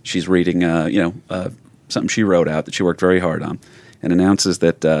she's reading, something she wrote out that she worked very hard on, and announces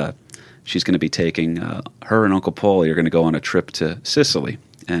that she's going to be taking her and Uncle Paulie are going to go on a trip to Sicily.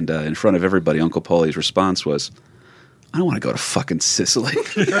 And in front of everybody, Uncle Paulie's response was, "I don't want to go to fucking Sicily."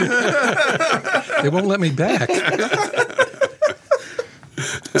 They won't let me back.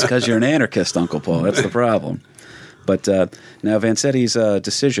 It's because you're an anarchist, Uncle Paul. That's the problem. But now Vanzetti's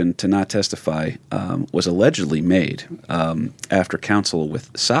decision to not testify was allegedly made after counsel with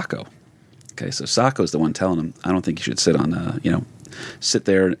Sacco. Okay, so Sacco's the one telling him, "I don't think you should sit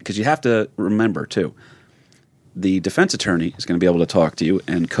there," because you have to remember too. The defense attorney is going to be able to talk to you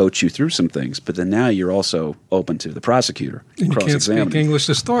and coach you through some things, but then now you're also open to the prosecutor. And you can't speak English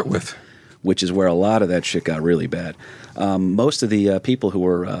to start with. Which is where a lot of that shit got really bad. Most of the people who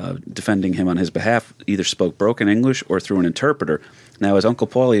were defending him on his behalf either spoke broken English or through an interpreter. Now, as Uncle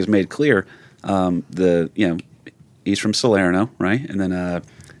Paulie has made clear, he's from Salerno, right? And then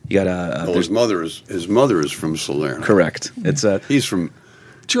you got his mother is from Salerno. Correct. It's he's from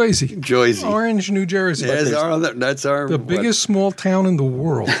Jersey, Orange, New Jersey. That's our biggest small town in the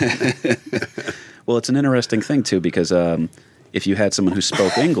world. Well, it's an interesting thing too because if you had someone who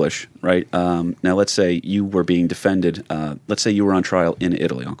spoke English, right? Now, let's say you were being defended. Let's say you were on trial in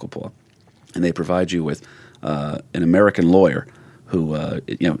Italy, Uncle Paul, and they provide you with an American lawyer who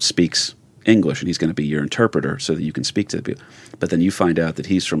speaks English, and he's going to be your interpreter so that you can speak to the people. But then you find out that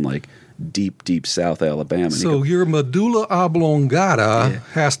he's from like deep South Alabama. So your medulla oblongata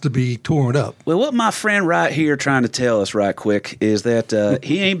has to be torn up. Well, what my friend right here trying to tell us right quick is that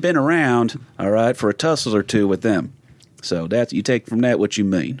he ain't been around, all right, for a tussle or two with them. So that's you take from that what you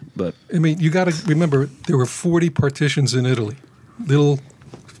mean. But I mean, you got to remember there were 40 partitions in Italy, little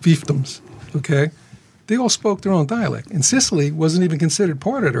fiefdoms. Okay, they all spoke their own dialect, and Sicily wasn't even considered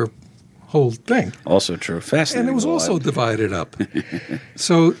part of their whole thing. Also true, fascinating. And it was also divided up.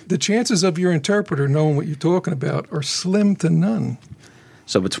 So the chances of your interpreter knowing what you're talking about are slim to none.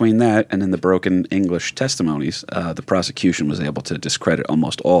 So between that and then the broken English testimonies, the prosecution was able to discredit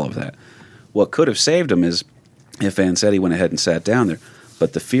almost all of that. What could have saved him is if Vanzetti went ahead and sat down there.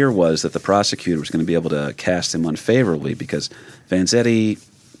 But the fear was that the prosecutor was going to be able to cast him unfavorably because Vanzetti,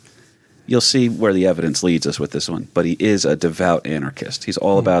 you'll see where the evidence leads us with this one, but he is a devout anarchist. He's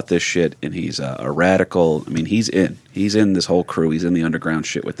all about this shit, and he's a radical. I mean, he's in this whole crew. He's in the underground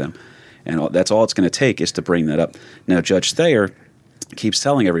shit with them. And that's all it's going to take is to bring that up. Now, Judge Thayer keeps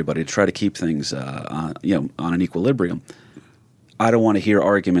telling everybody to try to keep things on an equilibrium. I don't want to hear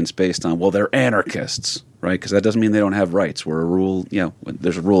arguments based on, well, they're anarchists, right? Because that doesn't mean they don't have rights. We're a rule,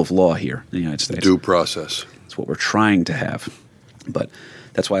 there's a rule of law here in the United States. Due process. It's what we're trying to have. But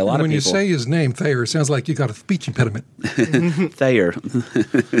that's why a lot of people... When you say his name, Thayer, it sounds like you got a speech impediment. Thayer.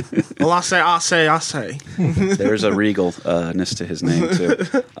 Well, I say. There's a regalness to his name, too.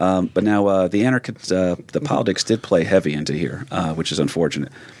 But now the anarchists, the politics did play heavy into here, which is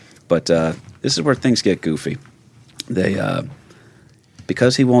unfortunate. But this is where things get goofy. They...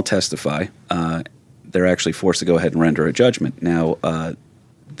 because he won't testify, they're actually forced to go ahead and render a judgment. Now,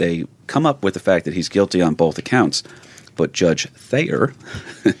 they come up with the fact that he's guilty on both accounts, but Judge Thayer,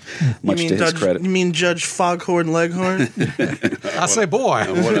 much to his credit... You mean Judge Foghorn Leghorn? I say, boy.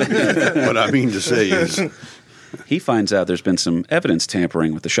 What I mean to say is... He finds out there's been some evidence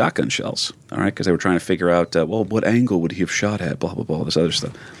tampering with the shotgun shells, all right, because they were trying to figure out, what angle would he have shot at, blah, blah, blah, all this other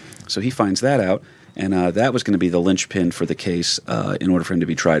stuff. So he finds that out, and that was going to be the linchpin for the case in order for him to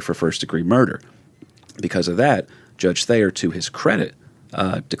be tried for first-degree murder. Because of that, Judge Thayer, to his credit,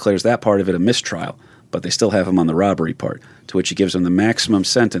 declares that part of it a mistrial, but they still have him on the robbery part, to which he gives him the maximum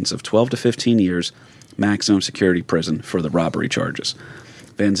sentence of 12 to 15 years maximum security prison for the robbery charges.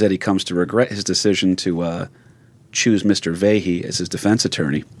 Vanzetti comes to regret his decision to choose Mr. Vahey as his defense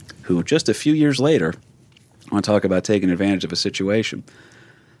attorney, who just a few years later, I want to talk about taking advantage of a situation.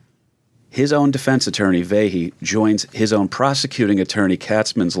 His own defense attorney, Vahey, joins his own prosecuting attorney,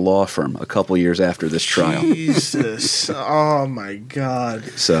 Katzman's law firm, a couple years after this trial. Jesus. Oh, my God.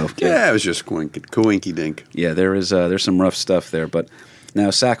 So Yeah, it was just coinky dink. yeah, there's some rough stuff there. But now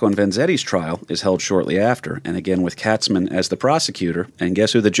Sacco and Vanzetti's trial is held shortly after, and again with Katzman as the prosecutor. And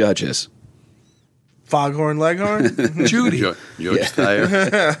guess who the judge is? Foghorn Leghorn? Judy. Judge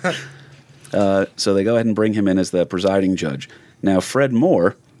Steyer. So they go ahead and bring him in as the presiding judge. Now Fred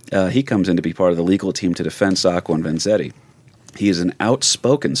Moore, he comes in to be part of the legal team to defend Sacco and Vanzetti. He is an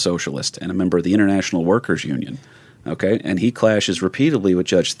outspoken socialist and a member of the International Workers Union. Okay, and he clashes repeatedly with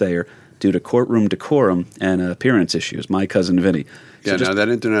Judge Thayer due to courtroom decorum and appearance issues. My cousin Vinny. Yeah, now that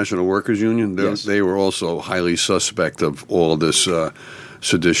International Workers Union, Yes. they were also highly suspect of all this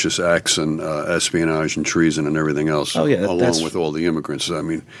seditious acts and espionage and treason and everything else. Oh, yeah, that's- along with all the immigrants. I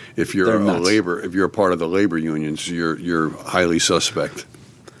mean, if They're you're nuts. if you're a part of the labor unions, you're highly suspect.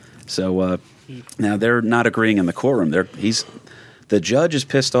 So now they're not agreeing in the courtroom. The judge is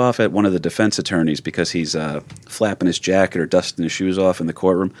pissed off at one of the defense attorneys because he's flapping his jacket or dusting his shoes off in the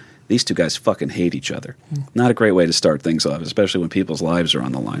courtroom. These two guys fucking hate each other. Not a great way to start things off, especially when people's lives are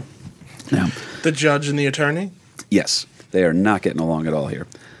on the line. Now, The judge and the attorney? yes, they are not getting along at all here.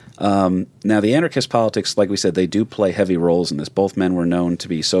 Now, the anarchist politics, like we said, they do play heavy roles in this. Both men were known to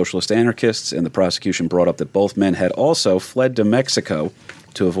be socialist anarchists, and the prosecution brought up that both men had also fled to Mexico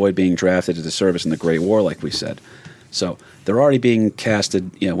to avoid being drafted into service in the Great War, like we said. So they're already being casted,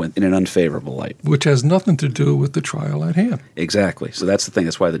 in an unfavorable light. Which has nothing to do with the trial at hand. Exactly. So that's the thing.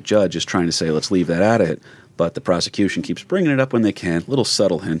 That's why the judge is trying to say, let's leave that out of it. But the prosecution keeps bringing it up when they can. Little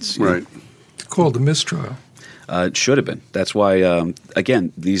subtle hints. Right. It's called a mistrial. It should have been. That's why,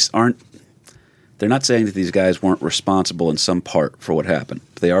 again, they're not saying that these guys weren't responsible in some part for what happened.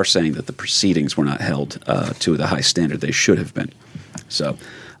 They are saying that the proceedings were not held to the high standard they should have been. So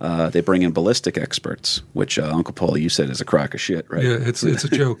they bring in ballistic experts, which Uncle Paul, you said is a crock of shit, right? Yeah, it's a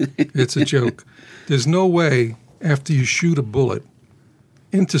joke. It's a joke. There's no way after you shoot a bullet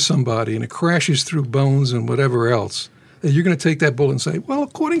into somebody and it crashes through bones and whatever else that you're going to take that bullet and say, well,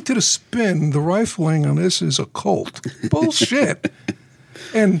 according to the spin, the rifling on this is a Colt. Bullshit.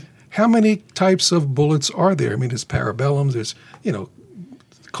 And how many types of bullets are there? I mean, there's parabellums, there's,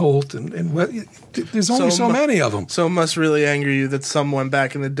 Colt, and there's only so many of them. So it must really anger you that someone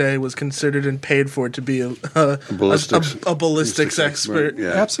back in the day was considered and paid for to be a ballistics expert. Right,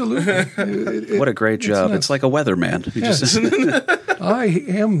 yeah. Absolutely. What a great job. nuts. It's like a weatherman. You Yes. just- I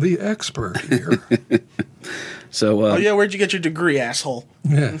am the expert here. so, Oh, yeah, where'd you get your degree, asshole?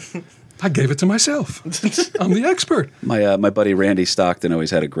 Yeah. I gave it to myself. I'm the expert. my buddy Randy Stockton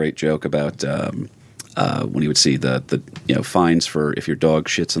always had a great joke about when he would see the fines for if your dog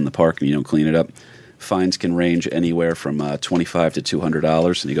shits in the park and you don't clean it up. Fines can range anywhere from $25 to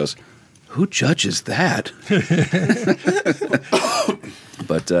 $200, and he goes, "Who judges that?"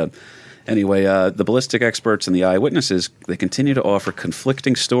 But anyway, the ballistic experts and the eyewitnesses, they continue to offer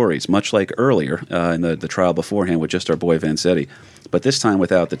conflicting stories, much like earlier in the trial beforehand with just our boy Vanzetti. But this time,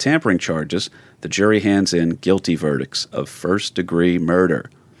 without the tampering charges, the jury hands in guilty verdicts of first-degree murder,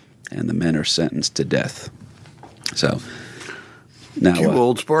 and the men are sentenced to death. So now, Cue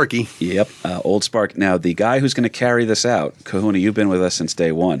old Sparky. yep, Old Spark. Now, the guy who's going to carry this out, Kahuna, you've been with us since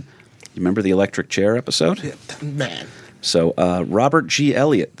day one. You remember the electric chair episode? Man. So Robert G.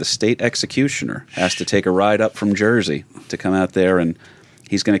 Elliott, the state executioner, has to take a ride up from Jersey to come out there, and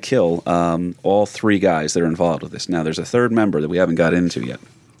he's going to kill all three guys that are involved with this. Now, there's a third member that we haven't got into yet.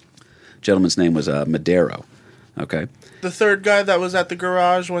 Gentleman's name was Madero. Okay. The third guy that was at the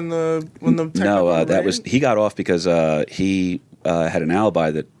garage when the No, that was he got off because he had an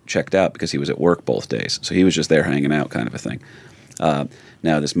alibi that checked out because he was at work both days. So he was just there hanging out, kind of a thing.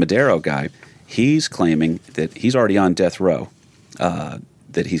 Now, this Madero guy, he's claiming that he's already on death row,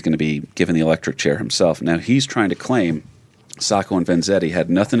 that he's going to be given the electric chair himself. Now, he's trying to claim Sacco and Vanzetti had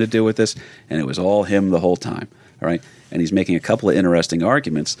nothing to do with this, and it was all him the whole time. All right, and he's making a couple of interesting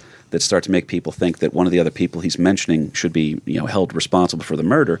arguments that start to make people think that one of the other people he's mentioning should be, held responsible for the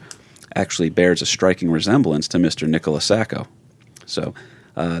murder, actually bears a striking resemblance to Mr. Nicola Sacco. So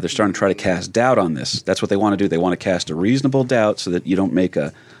they're starting to try to cast doubt on this. That's what they want to do. They want to cast a reasonable doubt so that you don't make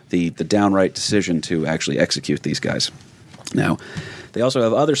the downright decision to actually execute these guys. Now, they also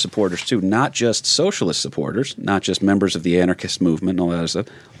have other supporters too, not just socialist supporters, not just members of the anarchist movement and all that other stuff.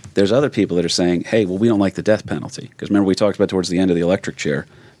 There's other people that are saying, hey, well, we don't like the death penalty. Because remember we talked about towards the end of the electric chair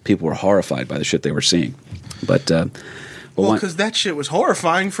people were horrified by the shit they were seeing. But Well, because that shit was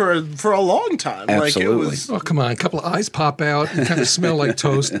horrifying for a long time. Absolutely. Like, it was Oh, come on. A couple of eyes pop out and kind of smell like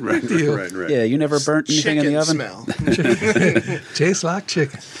toast. Right, deal. Right. yeah, you never burnt anything in the oven. smell. Tastes like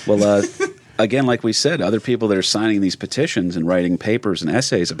chicken. Well, again, like we said, other people that are signing these petitions and writing papers and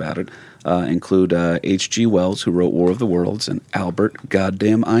essays about it include H.G. Wells, who wrote War of the Worlds, and Albert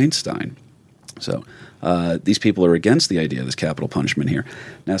goddamn Einstein. So these people are against the idea of this capital punishment here.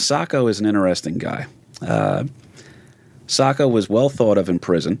 Now, Sacco is an interesting guy. Sacco was well thought of in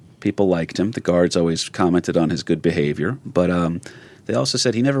prison. People liked him. The guards always commented on his good behavior. But they also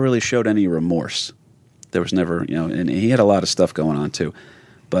said he never really showed any remorse. There was never, and he had a lot of stuff going on too.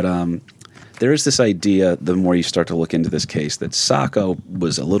 But there is this idea, the more you start to look into this case, that Sacco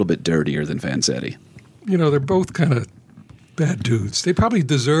was a little bit dirtier than Vanzetti. They're both kind of bad dudes. They probably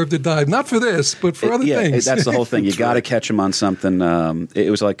deserve to die, not for this, but for other things. That's the whole thing. You got to catch him on something. It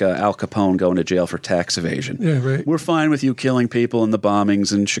was like Al Capone going to jail for tax evasion. Yeah, right. We're fine with you killing people in the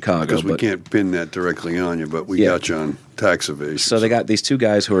bombings in Chicago. Because we can't pin that directly on you, but we got you on tax evasion. So they got these two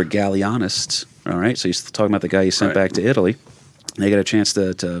guys who are Gallianists, all right? So he's talking about the guy he sent back to Italy. They get a chance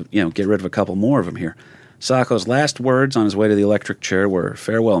to get rid of a couple more of them here. Sacco's last words on his way to the electric chair were,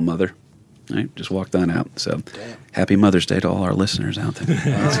 "Farewell, mother." All right, just walked on out. So happy Mother's Day to all our listeners out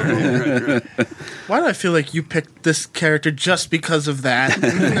there. Why do I feel like you picked this character just because of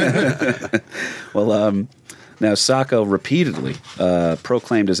that? Well, now Sacco repeatedly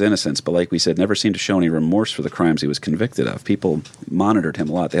proclaimed his innocence, but like we said, never seemed to show any remorse for the crimes he was convicted of. People monitored him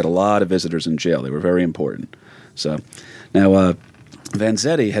a lot. They had a lot of visitors in jail. They were very important. So now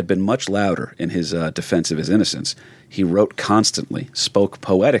Vanzetti had been much louder in his defense of his innocence. He wrote constantly, spoke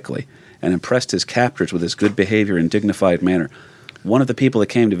poetically, and impressed his captors with his good behavior and dignified manner. One of the people that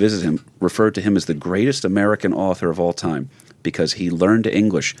came to visit him referred to him as the greatest American author of all time because he learned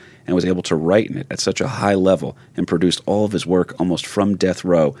English and was able to write in it at such a high level and produced all of his work almost from death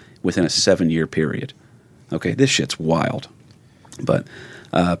row within a 7-year period. Okay, this shit's wild. But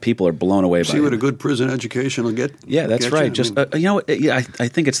people are blown away by it. See what a good prison education will get? Yeah, that's get right. You? I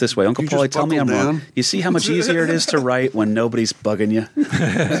think it's this way. Uncle Paulie, tell me I'm wrong. You see how much easier it is to write when nobody's bugging you?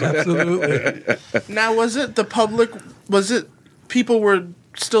 Absolutely. Now, was it the public? Was it people were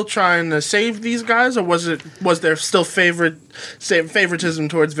still trying to save these guys, or was there still favoritism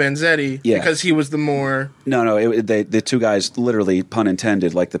towards Vanzetti because he was the more? No. The two guys, literally, pun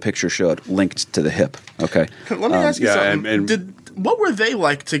intended, like the picture showed, linked to the hip. Okay. Let me ask you something. What were they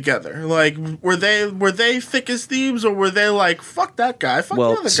like together? Like, were they thick as thieves, or were they like, fuck that guy, fuck the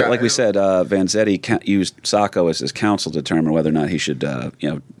other guy? Like we said, Vanzetti used Sacco as his counsel to determine whether or not he should,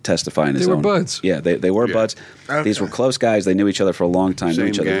 testify in his own. They were buds. Yeah, they were buds. Okay. These were close guys. They knew each other for a long time. Knew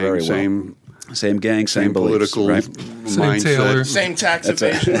each other very well. Same gang, same beliefs, political right? mindset. Tailor. Same tax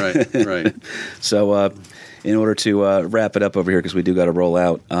evasion. Right. So, in order to wrap it up over here, because we do got to roll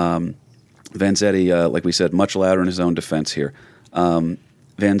out, Vanzetti, like we said, much louder in his own defense here.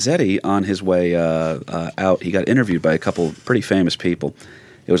 Vanzetti, on his way out, he got interviewed by a couple pretty famous people.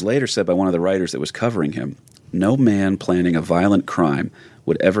 It was later said by one of the writers that was covering him, no man planning a violent crime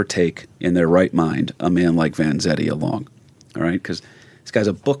would ever take, in their right mind, a man like Vanzetti along. All right? Because this guy's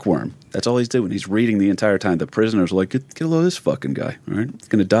a bookworm. That's all he's doing. He's reading the entire time. The prisoners are like, get a load of this fucking guy. All right? He's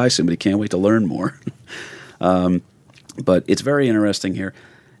going to die soon, but he can't wait to learn more. But it's very interesting here.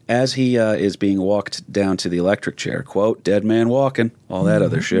 As he is being walked down to the electric chair, quote, dead man walking, all that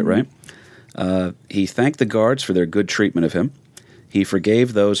other shit, right? He thanked the guards for their good treatment of him. He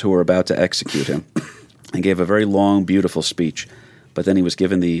forgave those who were about to execute him and gave a very long, beautiful speech. But then he was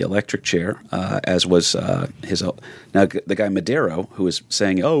given the electric chair, as was his... Now, the guy Madero, who was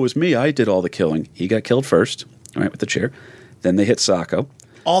saying, oh, it was me, I did all the killing. He got killed first, all right, with the chair. Then they hit Sacco.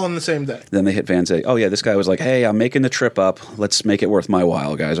 All on the same day. Then they hit Vanzetti. Oh, yeah, this guy was like, hey, I'm making the trip up. Let's make it worth my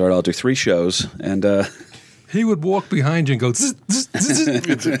while, guys. All right, I'll do 3 shows. And he would walk behind you and go, zzz, zzz,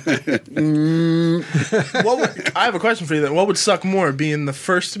 zzz. I have a question for you then. What would suck more, being the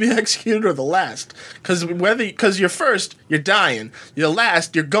first to be executed or the last? Because you're first, you're dying. You're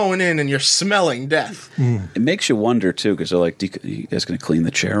last, you're going in and you're smelling death. It makes you wonder, too, because they're like, you guys going to clean the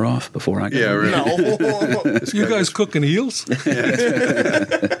chair off before I go? Yeah, right. No. You guys cooking eels? This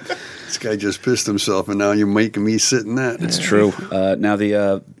guy just pissed himself, and now you're making me sit in that. It's true.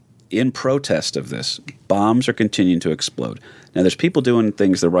 Now, in protest of this, bombs are continuing to explode. Now, there's people doing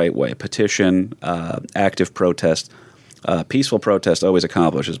things the right way. Petition, active protest. Peaceful protest always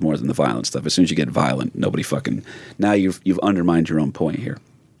accomplishes more than the violent stuff. As soon as you get violent, nobody fucking... Now you've undermined your own point here.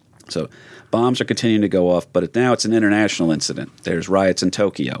 So bombs are continuing to go off, but now it's an international incident. There's riots in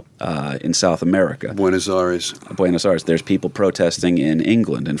Tokyo, in South America. Buenos Aires. There's people protesting in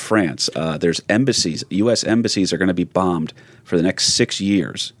England and France. There's embassies. U.S. embassies are going to be bombed for the next 6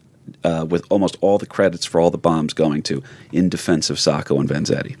 years, with almost all the credits for all the bombs going to in defense of Sacco and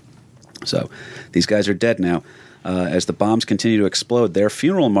Vanzetti. So these guys are dead now. As the bombs continue to explode, their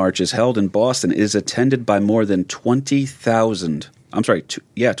funeral march is held in Boston. It is attended by more than 20,000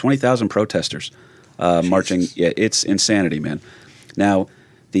 protesters marching. Yeah, it's insanity, man. Now,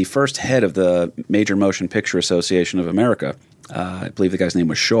 the first head of the Major Motion Picture Association of America, I believe the guy's name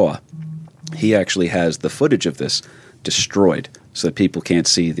was Shaw, he actually has the footage of this destroyed so that people can't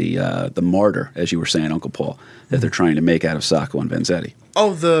see the martyr, as you were saying, Uncle Paul, that they're trying to make out of Sacco and Vanzetti.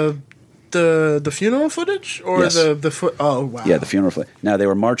 Oh, the funeral footage? Or yes. Oh, wow. Yeah, the funeral footage. Now, they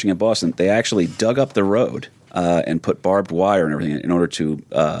were marching in Boston. They actually dug up the road and put barbed wire and everything in order to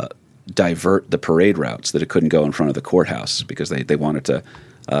divert the parade routes, that it couldn't go in front of the courthouse, because they wanted to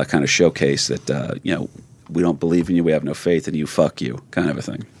kind of showcase that, we don't believe in you, we have no faith in you, fuck you, kind of a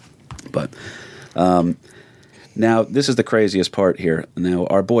thing. But now, this is the craziest part here. Now,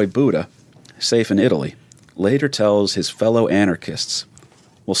 our boy Buddha, safe in Italy, later tells his fellow anarchists,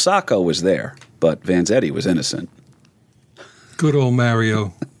 well, Sacco was there, but Vanzetti was innocent. Good old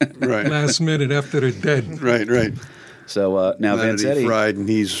Mario. Right. Last minute after they're dead. Right. So now Vanzetti fried, and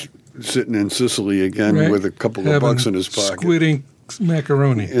he's sitting in Sicily again with a couple of bucks in his pocket. Squid ink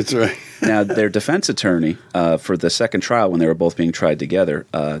macaroni. It's right. Now, their defense attorney, for the second trial, when they were both being tried together,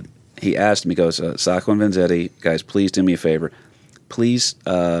 he asked him, he goes, Sacco and Vanzetti, guys, please do me a favor. Please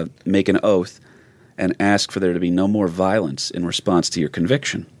make an oath and ask for there to be no more violence in response to your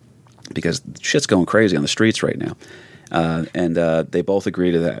conviction, because shit's going crazy on the streets right now. And they both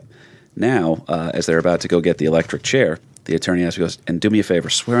agree to that. Now, as they're about to go get the electric chair, the attorney asks, goes, and do me a favor,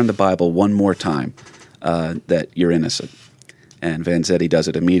 swear on the Bible one more time that you're innocent. And Vanzetti does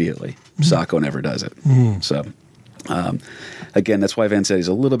it immediately. Sacco never does it. So, again, that's why Vanzetti's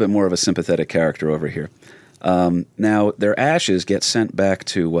a little bit more of a sympathetic character over here. Now, their ashes get sent back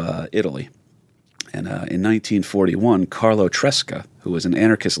to Italy. And in 1941, Carlo Tresca, who was an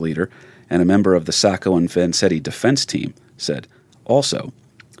anarchist leader and a member of the Sacco and Vanzetti defense team, said, also,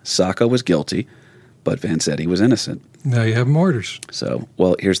 Sacco was guilty, but Vanzetti was innocent. Now you have martyrs. So,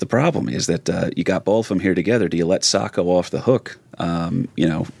 well, here's the problem, is that you got both of them here together. Do you let Sacco off the hook, along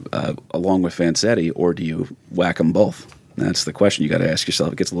with Vanzetti, or do you whack them both? That's the question you got to ask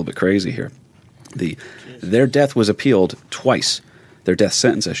yourself. It gets a little bit crazy here. Their death was appealed twice. Their death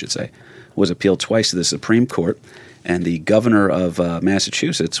sentence, I should say, was appealed twice to the Supreme Court, and the governor of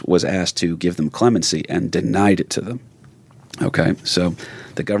Massachusetts was asked to give them clemency and denied it to them. Okay, so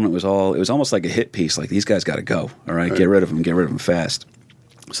the government it was almost like a hit piece, like these guys got to go, all right, get rid of them fast.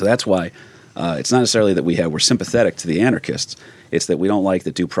 So that's why it's not necessarily that we're sympathetic to the anarchists, it's that we don't like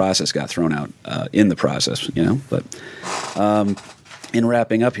that due process got thrown out in the process, But in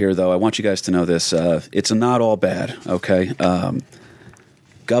wrapping up here, though, I want you guys to know this, it's not all bad, okay?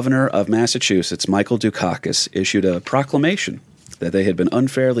 Governor of Massachusetts, Michael Dukakis, issued a proclamation that they had been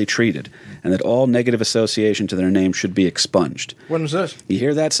unfairly treated and that all negative association to their name should be expunged. When was this? You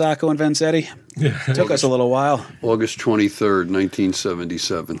hear that, Sacco and Vanzetti? Yeah. It took us a little while. August 23rd,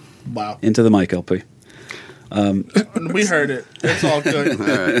 1977. Wow. Into the mic, LP. We heard it. It's all good. All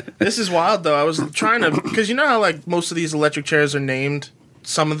right. This is wild, though. I was trying to... Because you know how, like, most of these electric chairs are named?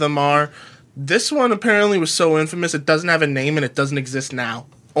 Some of them are. This one apparently was so infamous, it doesn't have a name and it doesn't exist now.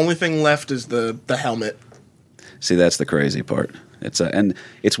 Only thing left is the helmet. See, that's the crazy part. And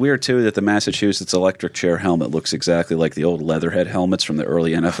it's weird, too, that the Massachusetts electric chair helmet looks exactly like the old Leatherhead helmets from the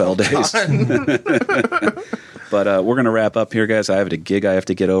early NFL days. But we're going to wrap up here, guys. I have a gig I have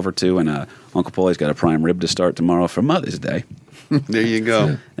to get over to, and Uncle Paulie's got a prime rib to start tomorrow for Mother's Day. There you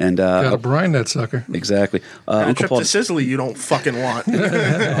go. And Got to brine that sucker. Exactly. A Uncle trip Paul, to Sicily you don't fucking want.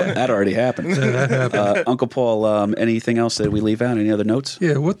 that already happened. Uncle Paul, anything else that we leave out? Any other notes?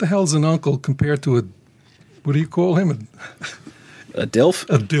 Yeah, what the hell's an uncle compared to what do you call him? A DILF?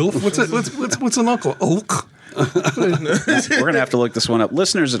 A DILF? What's an uncle? Oak? We're going to have to look this one up.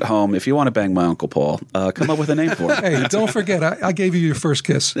 Listeners at home, if you want to bang my Uncle Paul, come up with a name for him. Hey, don't forget, I gave you your first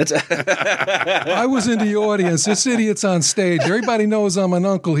kiss. I was in the audience. This idiot's on stage. Everybody knows I'm an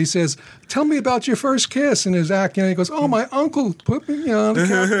uncle. He says, tell me about your first kiss. And his act, he goes, oh, my uncle put me on the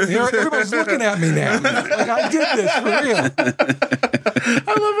couch. Everybody's looking at me now. Like, I did this for real.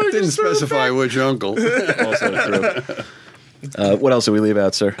 I love it. Didn't specify which uncle. Also true. What else did we leave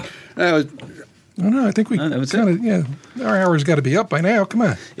out, sir? I don't know. I think we that was kind of, our hour's got to be up by now. Come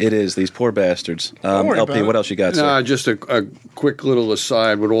on. It is. These poor bastards. worry LP, about what it. else you got, sir? Just a quick little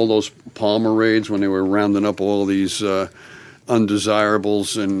aside with all those Palmer raids when they were rounding up all these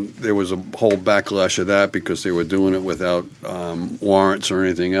undesirables, and there was a whole backlash of that because they were doing it without warrants or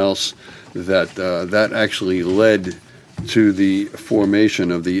anything else. That actually led to the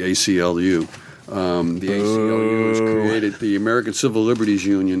formation of the ACLU. The ACLU was created. The American Civil Liberties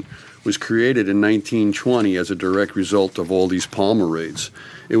Union was created in 1920 as a direct result of all these Palmer raids.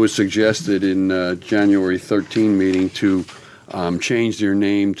 It was suggested in January 13 meeting to change their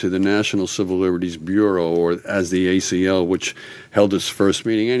name to the National Civil Liberties Bureau, or as the ACL, which held its first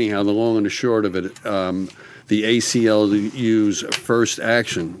meeting. Anyhow, the long and the short of it, the ACLU's first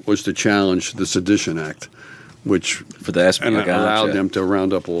action was to challenge the Sedition Act, which For the espionage, allowed gotcha. them to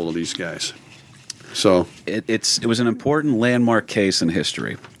round up all of these guys. So It was an important landmark case in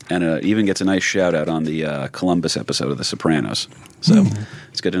history, and even gets a nice shout out on the Columbus episode of The Sopranos. So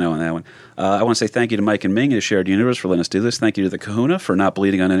it's good to know on that one. I want to say thank you to Mike and Ming at Shared Universe for letting us do this. Thank you to the Kahuna for not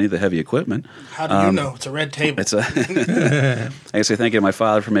bleeding on any of the heavy equipment. How do you know? It's a red table. It's I can say thank you to my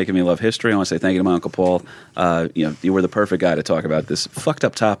father for making me love history. I want to say thank you to my Uncle Paul. You were the perfect guy to talk about this fucked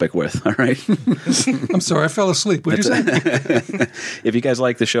up topic with. All right. I'm sorry, I fell asleep. What did you say? If you guys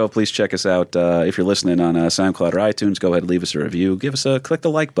like the show, please check us out. If you're listening on SoundCloud or iTunes, go ahead and leave us a review. Give us click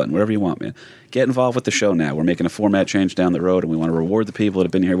the like button, whatever you want, man. Get involved with the show now. We're making a format change down the road, and we want to reward the people that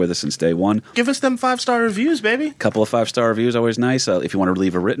have been here with us since day one. Give us them 5-star reviews, baby. A couple of 5-star reviews, always nice. If you want to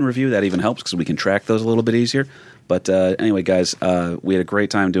leave a written review, that even helps because we can track those a little bit easier. But anyway, guys, we had a great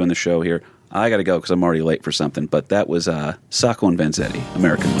time doing the show here. I got to go because I'm already late for something. But that was Sacco and Vanzetti,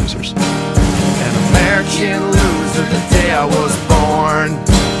 American Losers. An American loser the day I was born.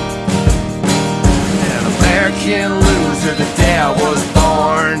 An American loser the day I was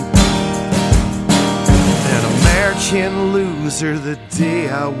born. An American loser the day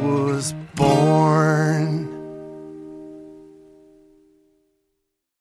I was born.